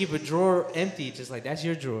Steve used to keep a drawer empty, just like that's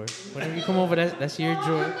your drawer. Whenever you come over, that's your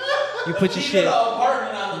drawer. You put your shit.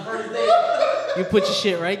 apartment on the first date. You put your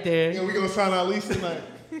shit right there. Yeah, we gonna sign our lease tonight.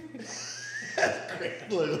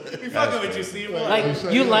 We fucking with you, Steve. Like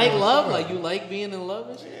you like love, like you like being in love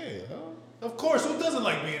and shit. Yeah, huh? Of course, who doesn't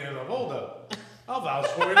like being in love? Hold up. I'll vouch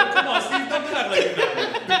for it. Come on, Steve. Don't act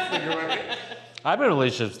like you're not. I've been in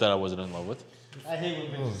relationships that I wasn't in love with. I hate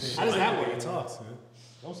when bitches say How does that work? Talks, man.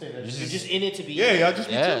 Don't say that. You're just in it to be. Yeah, y'all just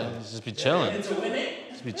be Yeah, chilling. just be chilling. To win it.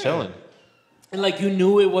 Just be chilling. And like you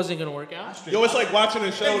knew it wasn't gonna work out. Yo, it's like watching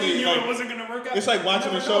a show You knew that it wasn't gonna work out. it's like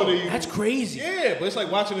watching a show that you. That's crazy. Yeah, but it's like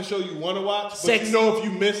watching a show you want to watch, but Sex- you know if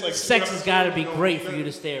you miss like Sex has got to be you know, great for you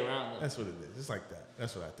to stay around, though. That's what it is. It's like that.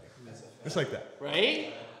 That's what I think. It's like that.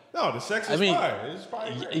 Right? No, the sex is I mean, fire. It's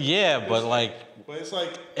fire. Yeah, but like, But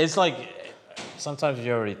it's like sometimes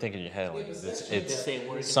you already think in your head like This ain't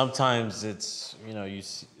working. sometimes it's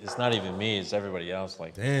it's not even me, it's everybody else.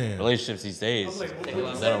 Like Damn. relationships these days, they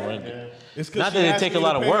don't really. it's 'cause Not she that they asked take me a to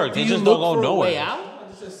lot of pay her- work. Do They you just look don't for go a way nowhere.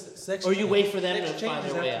 out? Sex Or you wait for them to sex find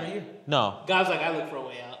changes their way after out? a year. No, God's like, I look for a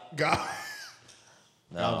way out. God.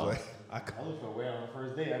 I was no. like, I look for a way on the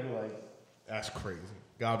first date. I'd be like, that's crazy.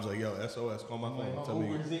 Gob's like, yo, SOS, call my phone. my Tell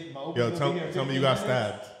me, Uber's yo, gonna tell, be here in tell me you 15 got minutes.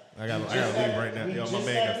 stabbed. I gotta leave right now. we Yo, my just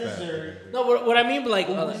man had got stabbed. dessert. No, what I mean, like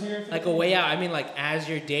Uber's here like a way out. I mean, like as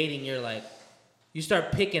you're dating, you're like, you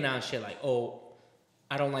start picking on shit. Like, oh,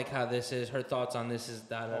 I don't like how this is. Her thoughts on this is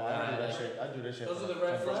da da Oh, I do da. that shit. I do that shit. Those are the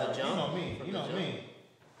red from flags. You know me. You know me.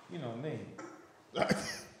 You know me.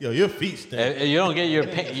 Yo, your feet stink. You don't get your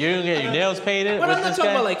nails painted But with I'm not this talking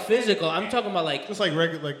guy. about like physical. I'm talking about like Just like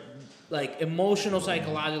regular, like emotional,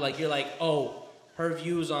 psychological. Like you're like, oh, her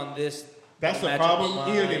views on this. that's don't the match up problem. with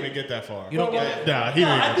He didn't mine. even get that far. You don't get that. Nah, he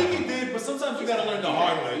didn't. I Even think he did, but sometimes you gotta learn the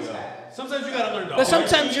hard way, though. Sometimes you gotta learn the But hard way.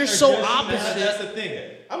 sometimes you're so That's opposite. the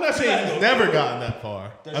thing. I'm not saying he's never gotten that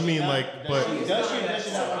far. I mean, like, but Does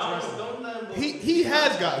she not watch wrestling? he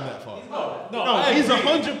has gotten that far. No, No, I he's agree.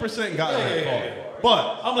 100% gotten that far.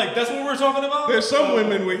 But I'm like, that's what we're talking about? there's some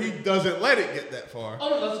women where he doesn't let it get that far,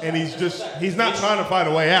 and he's not trying to find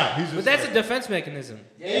a way out. He's just But that's like, a defense mechanism.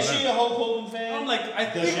 Is she a Hulk Hogan fan? I'm like, I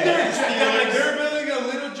think she they're building a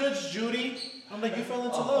little Judge Judy. I'm like, you fell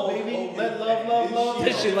into love, baby. Let love.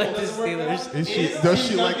 Does she like the Steelers? does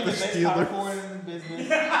she like the best Steelers? hardcore in the business.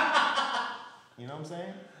 You know what I'm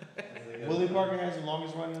saying? Willie Parker has the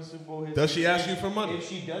longest run in the Super Bowl history. Does she ask you for money? If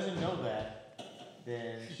she doesn't know that,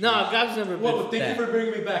 then she No, God's never been. Well, but thank that. you for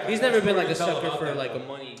bringing me back. He's I never have been story like a to tell sucker about for that, like a though.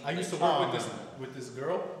 money. I used to work with this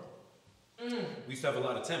girl. We used to have a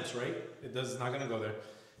lot of temps, right? It's not gonna go there.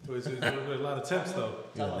 It was a lot of temps though.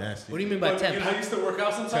 You're nasty. What do you mean by But, temp? I used to work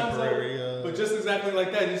out sometimes, Temporary, though, but just exactly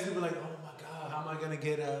like that. You used to be like, oh my god, how am I gonna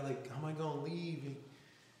get how am I gonna leave? And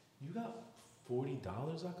you got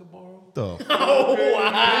 $40 I could borrow? The Oh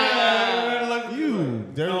wow! Like, you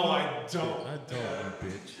dirty. no, I don't. I don't, you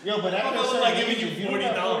bitch. Yo, but I'm after not a certain like age, giving if you don't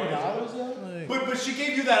got $40. $40, yo. But she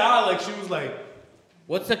gave you that eye, like she was like,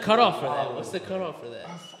 What's the cutoff for that? What's the cutoff for that?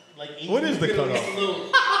 Like What is the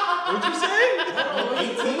cutoff? What'd you say?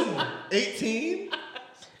 18?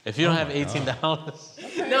 If you don't have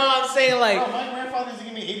 $18, No, I'm saying like Oh, my grandfather used to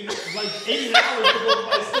give me $80 to go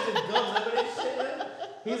buy stick of gum. Remember that shit, man?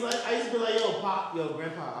 He's like, I used to be like, yo,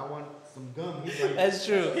 grandpa, I want some gum. He's like, that's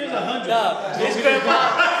true. here's 100. No, his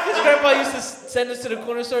grandpa used to send us to the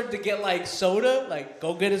corner store to get like soda, like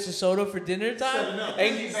go get us a soda for dinner time, 7-Up.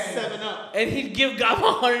 and 7-Up. and he'd give God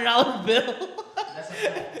 $100 bill,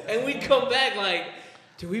 and we'd come back like,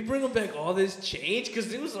 did we bring him back all this change?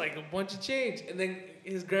 Because it was like a bunch of change, and then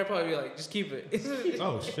his grandpa would be like, just keep it.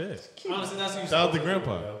 Oh, shit. honestly, that's what you Shout out to said.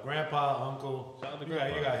 grandpa. Yo, grandpa, uncle. You got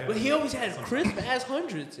him. But he always had crisp ass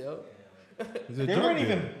hundreds, yo. He's a They drug weren't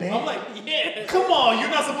dealer. even banned. I'm like, Yeah. come on, you're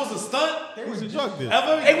not supposed to stunt He's a drug dealer.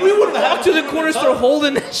 ever. And we would walk to the corner store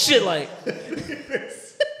holding that shit like, Hey,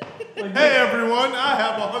 everyone, I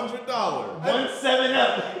have $100. One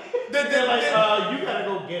 7-Up. They're like, you gotta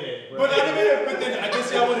go get it, bro. But then I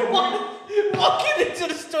guess y'all would agree. Walking into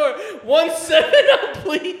the store, 1 7-Up,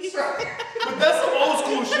 please. But that's some old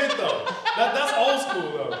school shit though. That's old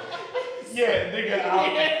school though. Yeah,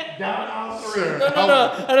 nigga, down aisle 3. Sir,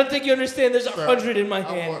 No, I don't think you understand. There's 100 in my want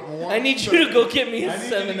hand. one I need you to go get me a I need you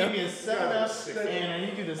to 7-Up. give me a 7-Up, and I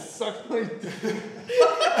need you to suck my dick.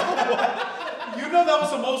 You know that was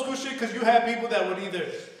some old school shit because you had people that would either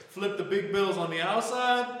flip the big bills on the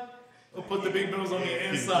outside or put the big bills on the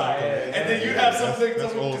inside. And then you'd have something.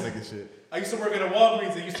 That's old nigga shit. I used to work at a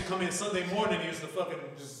Walgreens. They used to come in Sunday morning. They used to fucking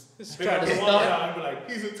just pick try up to the stuff. wallet out and be like,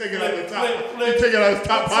 He's taking it out the top. flip. He take it out his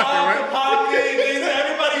top pocket, right? pocket.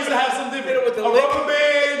 Everybody used to have some different. with the A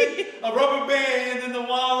lick. rubber band, and then the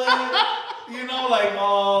wallet. You know, like,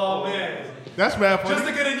 oh man. That's mad Just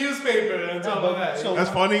funny. to get a newspaper and top of that. So- That's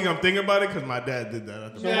funny. I'm thinking about it because my dad did that.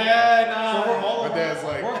 At the Yeah, So we're all My dad's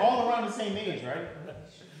like- we're all around the same age, right?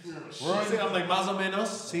 See, I'm like más o menos.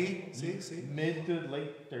 See. Mid to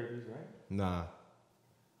late 30s, right? Nah,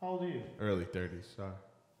 How old are you? early 30s. Sorry.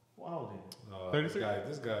 How old are you? 33.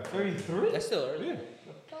 This guy. 33? That's still early.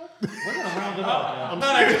 We're gonna round it up. I'm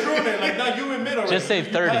not like doing it. Like, now you in mid already. Just say You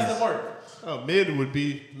passed 30s. the mark. Oh, mid would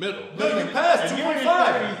be middle. No, you passed And you're in 2.5. your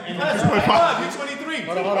 30s, You and passed you're 2.5. You're 23.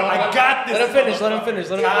 Hold on. I got this. Let him finish. Let him finish.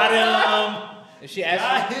 Got him. If she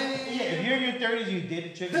asks Yeah, if you're in your 30s, you date a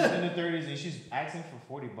chick who's in her 30s, and she's asking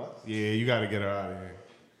for $40. Yeah, you got to get her out of here.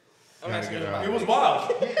 Gotta get her out. It was wild.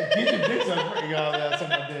 Get your dicks up. You gotta suck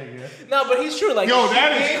my dick, yeah. no, but he's true. Like, Yo,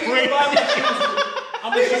 that Gave is me the crazy. vibe like she was. I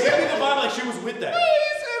mean, she gave me the vibe like she was with that. He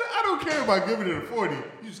said, I don't care about giving it a 40. You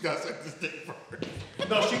just got to suck this dick first.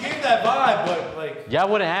 No, she gave that vibe, but like Y'all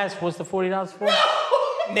wouldn't ask what's the $40 for?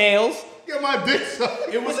 nails. Get my dick sucked.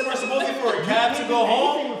 it was supposedly for a cab to go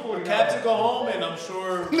home. A cab to go home, and I'm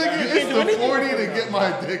sure. Nigga, it's the 40 to get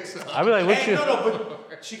my dick sucked. I'd be like, what's Hey, your... no,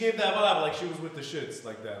 but she gave that vibe like she was with the shits,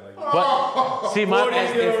 like that. Like, What? See, 40 my,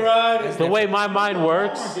 get a ride. the way my mind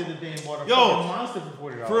works... Walmart did the damn water Yo, fucking monster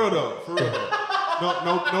for $40. For real though.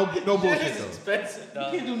 No bullshit though. Expensive, You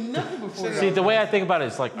dog. can't do nothing before $40. See, the way I think about it,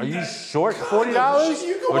 it's like, are you short $40?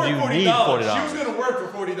 You can Or work do you $40. need She was $40? gonna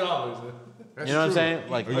work for $40. You know what I'm saying?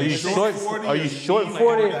 Like, Are are you you short short 40 Are or you you short need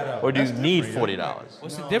 40 that or do you That's need different, $40?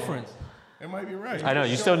 What's the difference? It might be right. I know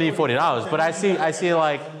you still need $40, but I see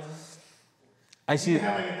like I see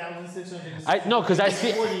Having 1,600. I no because I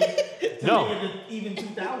see 40 to No. make it even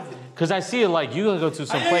 2,000. because I see it like you gonna go to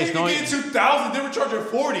some How you place even knowing getting 2,000? They were charging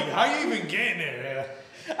 40. How you even getting there?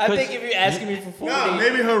 I think if you're asking me for 40, Nah,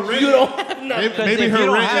 maybe her rent. you don't have nothing. because maybe if her you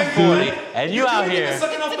don't rent have is 40 good. and you out niggas here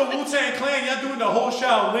sucking off the Wu-Tang Clan. Y'all doing the whole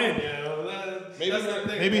Shaolin. You know? That's the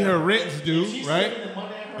thing. Maybe her rent's due, She's right? saving the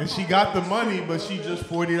money out of her And she got the money, but she just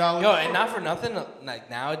 $40. Yo, and not for nothing, like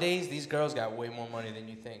nowadays, these girls got way more money than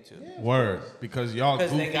you think too. Word, because y'all 'Cause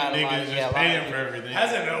goofy they got a lot- niggas yeah, a just lot paying of for everything.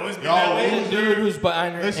 Hasn't always been Y'all that way. The dude who's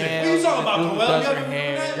buying her Listen, nails, what you talking the about, dude who Coel? does You her ever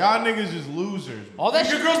hair. do that? Y'all niggas just losers. All that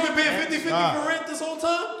Your shit. girl's been paying 50-50 Nah. for rent this whole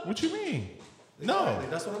time? What you mean? No,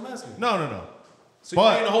 That's what I'm asking. no. So But-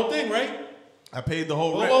 you're paying the whole thing, right? I paid the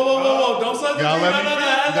whole Whoa, rent. whoa. Don't suck the Y'all dick. let me No,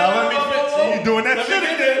 finish. no, Y'all let me whoa, finish. whoa, See, you doing that Let me shit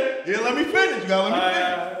finish. again. Yeah, let me finish. You gotta let me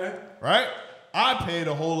finish. Alright. Right? I pay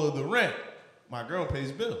the whole of the rent. My girl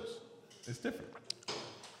pays bills. It's different.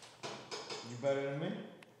 You better than me?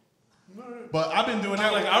 But I've been doing that.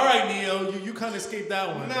 I'm like, all right, Neo, you kind of escaped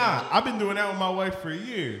that one. Nah, I've been doing that with my wife for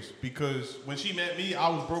years because when she met me, I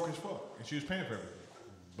was broke as fuck and she was paying for everything.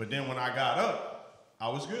 But then when I got up, I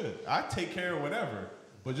was good. I take care of whatever,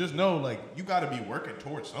 but just know like you got to be working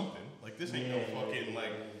towards something. Like this ain't no fucking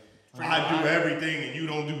like I do everything and you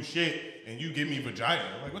don't do shit and you give me vagina.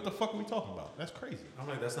 Like what the fuck are we talking about? That's crazy. I'm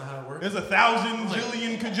like, that's not how it works. There's 1,000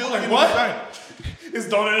 jillion cajillion like, what? vaginas. It's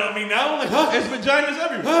dawning on me now. I'm like, huh? There's vaginas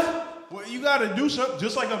everywhere. Well, you gotta do something.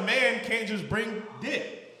 Just like a man can't just bring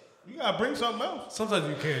dick. You gotta bring something else. Sometimes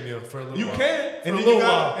you can, yo, for a little You while. can, For and a then little you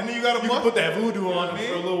while. got, and then you gotta You can fuck. put that voodoo on what I for a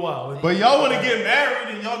mean? little while. But y'all want to get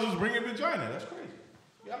married and y'all just bring a vagina. That's crazy.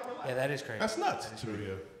 You gotta relax. Yeah, that is crazy. That's nuts.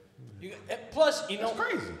 You, plus, you know, That's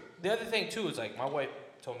crazy. the other thing too is like my wife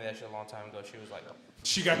told me that shit a long time ago. She was like,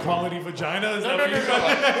 She got quality vagina? Is No, that no,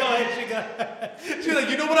 what no, you got? She's like,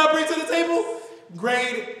 you know what I bring to the table?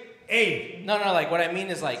 Grade A. no, like what I mean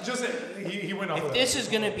is like, Just he went off if of this that. is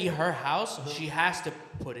gonna be her house, she has to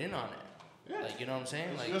put in on it. Like, you know what I'm saying?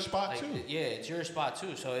 It's Like your spot, like, too. Yeah, it's your spot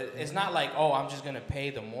too. So it's not like, oh, I'm just gonna pay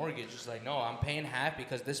the mortgage. It's like, no, I'm paying half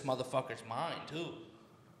because this motherfucker's mine too.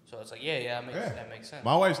 So it's like, yeah, that makes sense.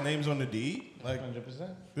 My wife's name's on the deed. Like 100%.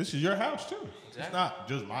 this is your house too. It's Exactly. not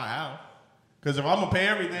just my house. Because if I'm gonna pay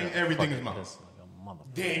everything, everything is mine.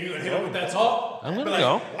 Damn, you gonna hit him with that talk? I'm gonna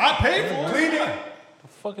go. I pay for it. Clean it. The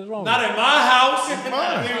fuck is wrong? Not in my house.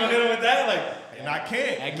 mine. You gonna hit him with that? Like, And I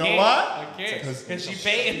can't. I You know can't. why? I can't. Because she She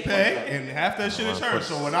paying. pay, and half that shit is hers.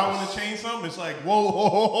 So when I want to change something, it's like, whoa, ho,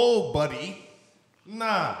 ho, ho, buddy.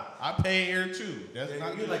 Nah, I pay here too. That's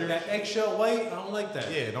not You good. like that eggshell white? I don't like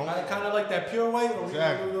that. Yeah, don't I like kind of like that pure white. Or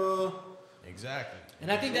Exactly. Exactly.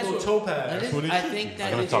 And I think that's Little what topaz. that is, what it I should think be. that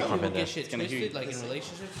gonna is talk how from people in there. get shit It's gonna hear twisted, you. like in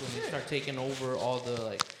relationships when they start taking over all the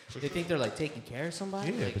like. They think they're like taking care of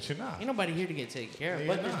somebody. Yeah, like, but you're not. Ain't nobody here to get taken care of. Yeah,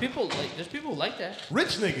 But you're there's not. people like that.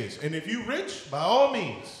 Rich niggas. And if you rich, by all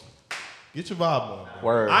means, get your vibe on.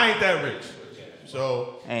 Word. I ain't that rich.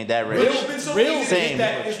 So, Ain't that rich? It's been so easy to Same. hit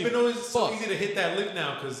that. It's been always so Fuck. easy to hit that lick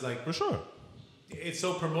now because like for sure. it's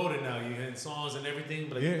so promoted now. You hit songs and everything.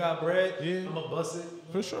 But like, Yeah. you got bread. Yeah. I'ma bust it.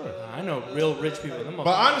 For sure. I know real rich people. Them But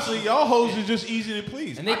motherfuckers. honestly, y'all hoes are just easy to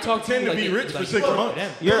please. And they I can talk to pretend you to like be they- rich for like 6 you work for months.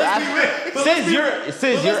 them. You're let's be real. But let's be real. But Sis,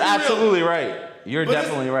 let's you're be real. absolutely right. You're But let's-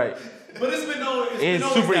 definitely right. But it's been no. It's been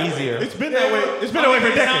always super that way. easier. It's been that way. It's been that way for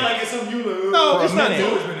It sound decades. like it's some you. No, For it's a not minute.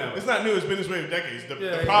 new. It's been that way. It's not new. It's been this way for decades. The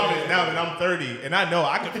Yeah, problem yeah, is now that I'm 30 and I know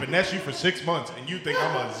I can finesse you for 6 months and you think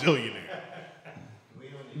I'm a zillionaire.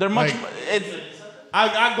 They're much. Like- It's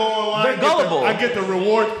I go online. They're gullible. I get the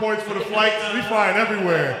reward points for the flights. We flying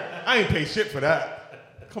everywhere. I ain't pay shit for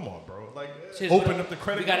that. Come on, bro. Like, Sis, open what- up the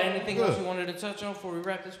credit We got card. anything Good. else you wanted to touch on before we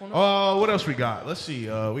wrap this one up? What else we got? Let's see.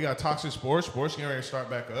 We got Toxic Sports. Sports getting ready to start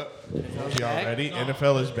back up. NFL's Y'all back. ready?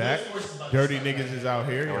 NFL is back. Dirty niggas is out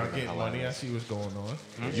here. Y'all getting money. I see what's going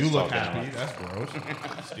on. You look happy. That's gross.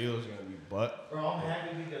 Steelers gonna be butt. Bro, I'm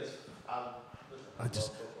happy because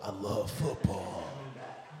I love football.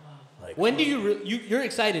 When do you're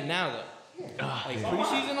excited now though? Like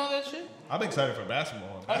preseason, all that shit. I'm excited for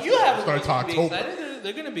basketball. You have a starts reason to be October. excited.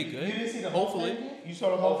 They're gonna be good. you didn't see the Hall of Hopefully. Fame game? You saw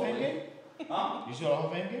the Hall of Fame game? Huh? You saw the Hall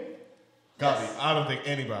of Fame game? Got me. I don't think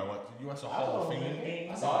anybody wants. You watch the Hall of Fame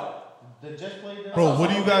game? I saw it. The Jets played the Bro, what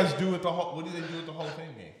do you guys do at the Hall? What do they do at the Hall of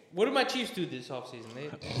Fame game? What did my Chiefs do this offseason? They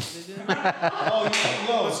did Oh,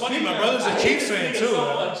 yo, It's funny. My brother's a Chiefs fan too.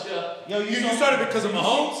 Yo, You started because of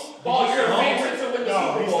Mahomes. Oh, you're a favorite to win the No,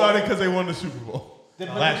 Super he Bowl. started because they won the Super Bowl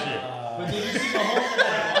last year. But did you see Mahomes at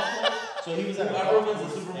that golf course? So he was at Whoever golf wins the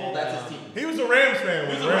course Super Bowl, and, that's his team. He was a Rams fan.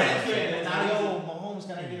 With the Rams. And now, yo, Mahomes,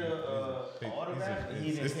 can I get an He's autograph? And he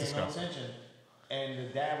it's didn't pay no disgusting. attention. And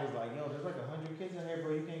the dad was like, yo, there's like 100 kids in here,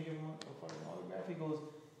 bro. You can't give them a fucking autograph. He goes,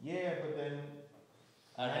 yeah, but then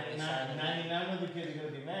 99 of the kids are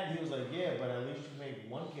gonna be mad. He was like, yeah, but at least you make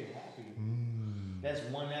one kid happy. That's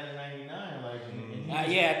 1 out of 99. Like, and he just-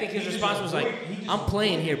 yeah, I think his he just response was like, avoid- he just "I'm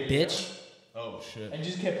playing here, avoided it, bitch." Oh shit. And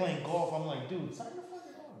just kept playing golf. I'm like, dude, sign the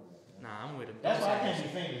fucking autograph. Nah, I'm with him. That's Don't why I sign that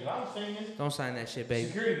can't be shit. famous. If I was famous, Don't sign that shit, baby.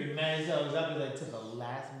 security be mad as hell. Cause I'd be like, to the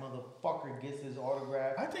last motherfucker gets his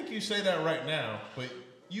autograph. I think you say that right now, but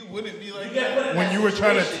you wouldn't be like You gotta put that in when that you were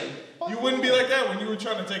trying to. situation. You wouldn't be like that when you were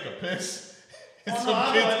trying to take a piss. And Oh, some no,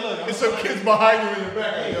 I know, kids, look, and some kids behind you in your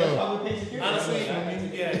back. Hey, Yo. that's why we pay security. Honestly, I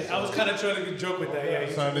mean, yeah, I was kind of trying to joke with that. Yeah,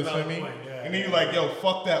 you Sign took this a for valid me. point, yeah. And then you're like, yo,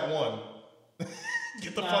 fuck that one.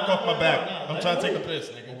 Get the fuck off my back. I'm trying to take a piss,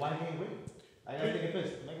 Well, nigga. why can't you wait? I gotta take a piss.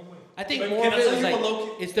 Make him wait. I think But more can of I it tell is you like what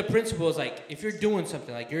low-key- it's the principle is like if you're doing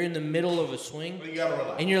something like you're in the middle of a swing But you gotta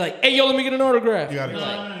relax. and you're like, "Hey, yo, let me get an autograph." You gotta You're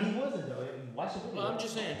relax. like, No, he wasn't though. Watch the video. I'm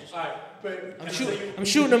just saying. All right, but I'm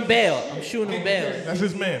shooting him bail. I'm shooting him bail. That's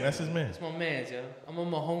his man. That's his man. That's my man's, yo. I'm a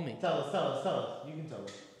homie. Tell us. You can tell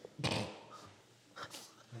us.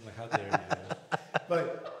 I'm like, how dare you? man.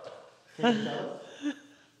 But Can you tell us?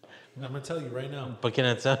 I'm gonna tell you right now. But can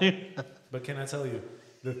I tell you? But can I tell you,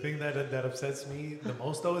 the thing that upsets me the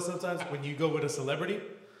most though is sometimes when you go with a celebrity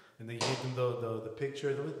and then you give them the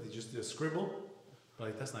picture, just the scribble.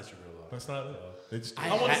 Like that's not your real life. That's not it. They just- I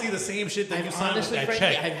want to see the same shit that you I've signed with honestly, that frankly,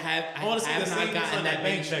 check. I I wanna see have the not same gotten inside that that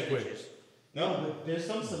many bank check with. signatures. No, but there's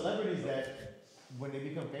some celebrities that when they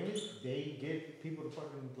become famous, they get people to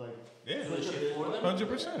fucking like. Yeah. switch it for them.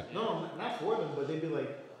 100%. No, not for them, but they'd be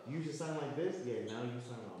like, you should sign like this. Yeah, now you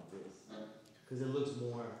sign like this, because it looks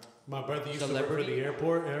more. My brother used to work for the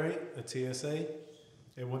airport, right? At TSA.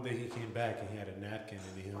 And one day he came back and he had a napkin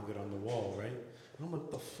and he hung it on the wall, right? And I'm like,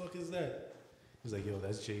 what the fuck is that? He's like, yo,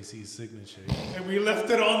 that's JC's signature. And we left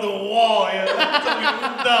it on the wall, yeah. Until we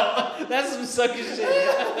moved out. That's some sucky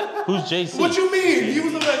shit. Who's JC? What you mean? He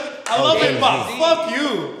was like, I love hip hop. Fuck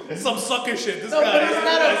you. Some sucker shit. This No, guy but it's not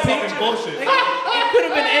a that's fucking picture. bullshit. It could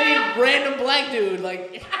have been any random black dude.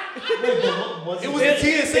 Like It was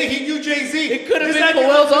the TSA. He knew Jay-Z. it could have This been guy-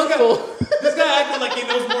 Coel's this guy- uncle. This guy acted like he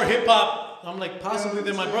knows more hip hop. I'm like, possibly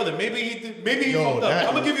than my brother. Maybe he did, maybe he Yo, fucked up. that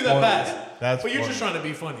I'm gonna give you was that pass. That's But you're funny. just trying to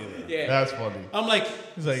be funny there. Yeah. That's funny. I'm like,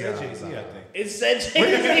 He's like, said yeah, Jay-Z, I think. It said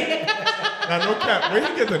Jay-Z. Now, no cap. Where'd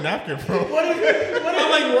you get the napkin from? What if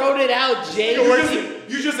he wrote it out, Jay-Z?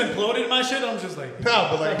 You just imploded my shit. I'm just like, No,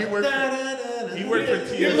 but like he worked for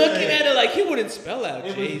TSA. You're looking at it like he wouldn't spell out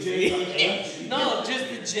Jay-Z. No, just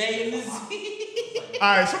the J and the Z.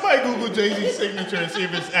 All right, somebody Google Jay-Z's signature and see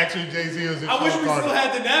if it's actually Jay-Z or is it I wish Sean we Carter. still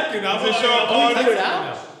had the napkin. I was Is it like, Sean oh, Carter? he Figure it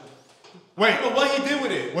out. I Wait, don't know what he did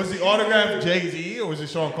with it. was the autograph Jay-Z or was it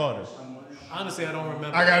Sean Carter? Honestly, I don't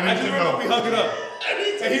remember. I gotta need just to remember know. we hung it up.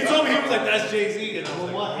 And he told me, he was like, that's Jay-Z. And I was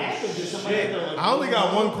like, What happened? Did somebody have to, like, I only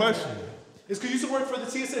got one question. it's because you used to work for the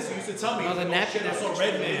TSS. You used to tell me, No, the oh, napkin shit, I saw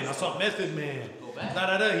Redman. I saw Method Man.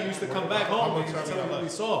 Da-da-da. He used to come back home and he used to tell me what he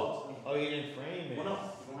saw. Oh, you didn't frame it. Oh,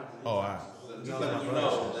 all right. Just let you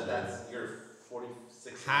know that that's your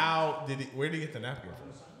 46. How did he? Where did he get the napkin from?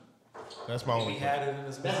 That's my only He question. had it in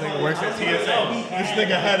his This pocket. nigga works at TSA. This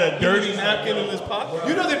nigga had a dirty napkin in his pocket.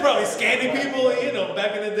 You know they probably scanning people, you know,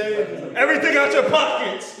 back in the day. Everything out your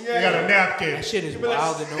pockets. You got a napkin. That shit is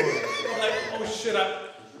wild and over. I'm like, oh shit,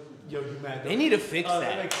 yo, you mad? They need to fix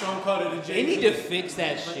that. Like Sean Carter to Jay-Z. They need to fix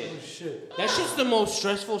that Oh shit. shit. That shit's the most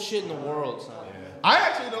stressful shit in the world, son. I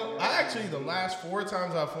actually, the last 4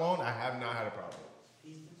 times I've flown, I have not had a problem.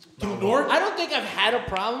 Through Newark? I don't think I've had a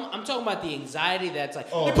problem. I'm talking about the anxiety that's like,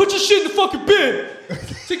 Oh. hey, put your shit in the fucking bin.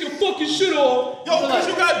 Take your fucking shit off. Yo, cause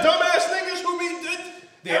you got dumbass niggas who be.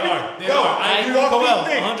 They are. They Yo, are. I I walk Coel,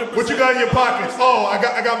 through things. 100%. What you got in your pockets? Oh, I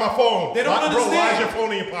got my phone. They don't Bro, why is understand. your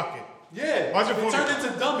phone in your pocket? Yeah. Why's your They phone- turned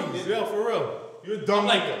into dummies. Yeah, for real. You're a dumb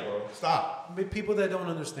like- nigga, bro. Stop. People that don't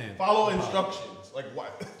understand. Follow instructions. Like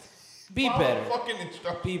what? Be Follow better. fucking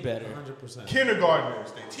instructions. Be better. 100%.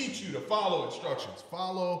 Kindergartners, they teach you to follow instructions.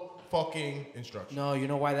 Follow fucking instructions. No, you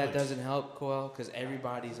know why that doesn't help, Coel? Because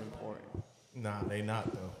everybody's important. Nah, they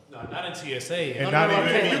not though. No, not in TSA. And not even-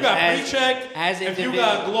 if you got As- pre-check, as if you individual-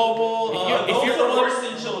 got global, If you're- worse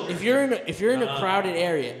than children. If you're in a crowded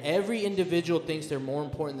area, every individual thinks they're more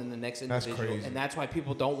important than the next That's individual, crazy. and that's why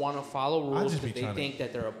people don't want to follow rules just be because they trying to- think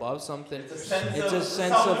that they're above something. It's a sense It's a of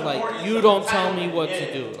sense of like self-importance, you of don't tell me entitlement. what Yeah.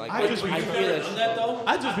 to do. Like I just be- I feel that shit. though?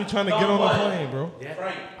 I just be trying to get on the plane, bro.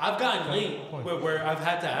 Right. I've gotten late where I've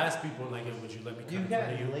had to ask people like, yo, would you let me come You in got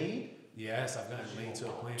front of you? laid? Yes, I've gotten late to a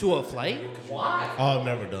plane. To a flight? Why? I've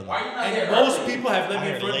never done Why that. are you not And there most early? people have let me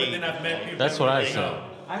in front, but then I've met people. That's that what were I like, said. no,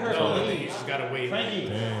 I heard no, laid. you just gotta wait.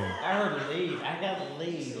 Frankie, I heard laid. I got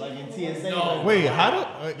laid like in TSA. No. Like, Wait, how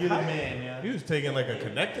did? you're the man, yeah. You was taking like a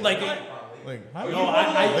connected. Like, Like how?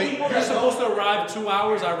 no, you're supposed to arrive 2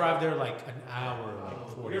 hours. I arrived there like an hour, like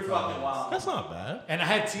 45 You're fucking minutes. wild. That's not bad. And I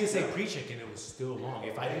had TSA pre-check and it was still long.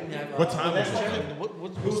 If I didn't have What time was it?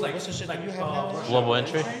 it was like rush Global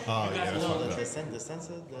entry? Oh yeah, that's not bad. The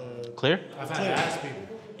sensor, the Clear? I've had to ask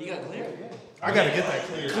people. I gotta get that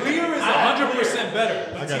clear. Clear is 100%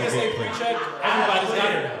 better. But I gotta TSA get clear. pre-check, everybody's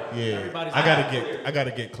got it now. Yeah, Everybody's I got it.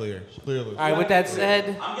 gotta get clear. Clearly. All right. With that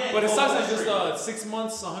said, But it sucks. It's just 6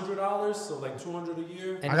 months, $100, so like $200 a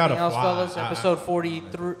year. anything gotta else, fly. fellas? Episode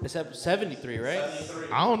 43, 73, right?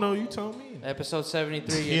 I don't know. You tell me. Episode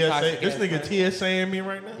 73. your TSA. toxic This ass nigga friend. TSAing me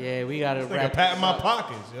right now. Yeah, we gotta This wrap nigga patting this my up.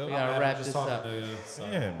 pockets, yo. We gotta wrap this up.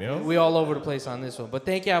 Damn, yo. We all over the place on this one, but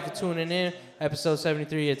thank y'all for tuning in. Episode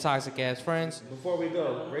 73, your toxic ass friends. Before we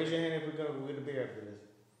go, raise your hand if we're gonna get a beer after this.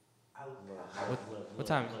 What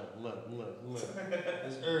time? Look.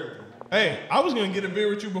 It's early. Hey, I was gonna get a beer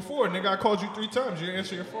with you before, nigga. I called you 3 times. You didn't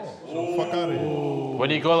answer your phone. So fuck out of here. When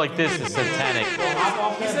you go like this, it's satanic.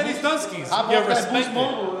 He said he's done skis. Hop Yeah, off that respect Boost it.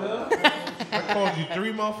 Mobile, yeah. I called you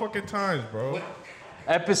 3 motherfucking times, bro.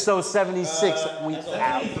 Episode 76, we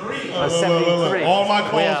out. Look, 73. All my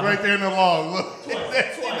calls We out. right there in the log. Look,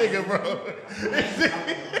 that's my nigga,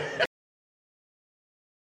 bro.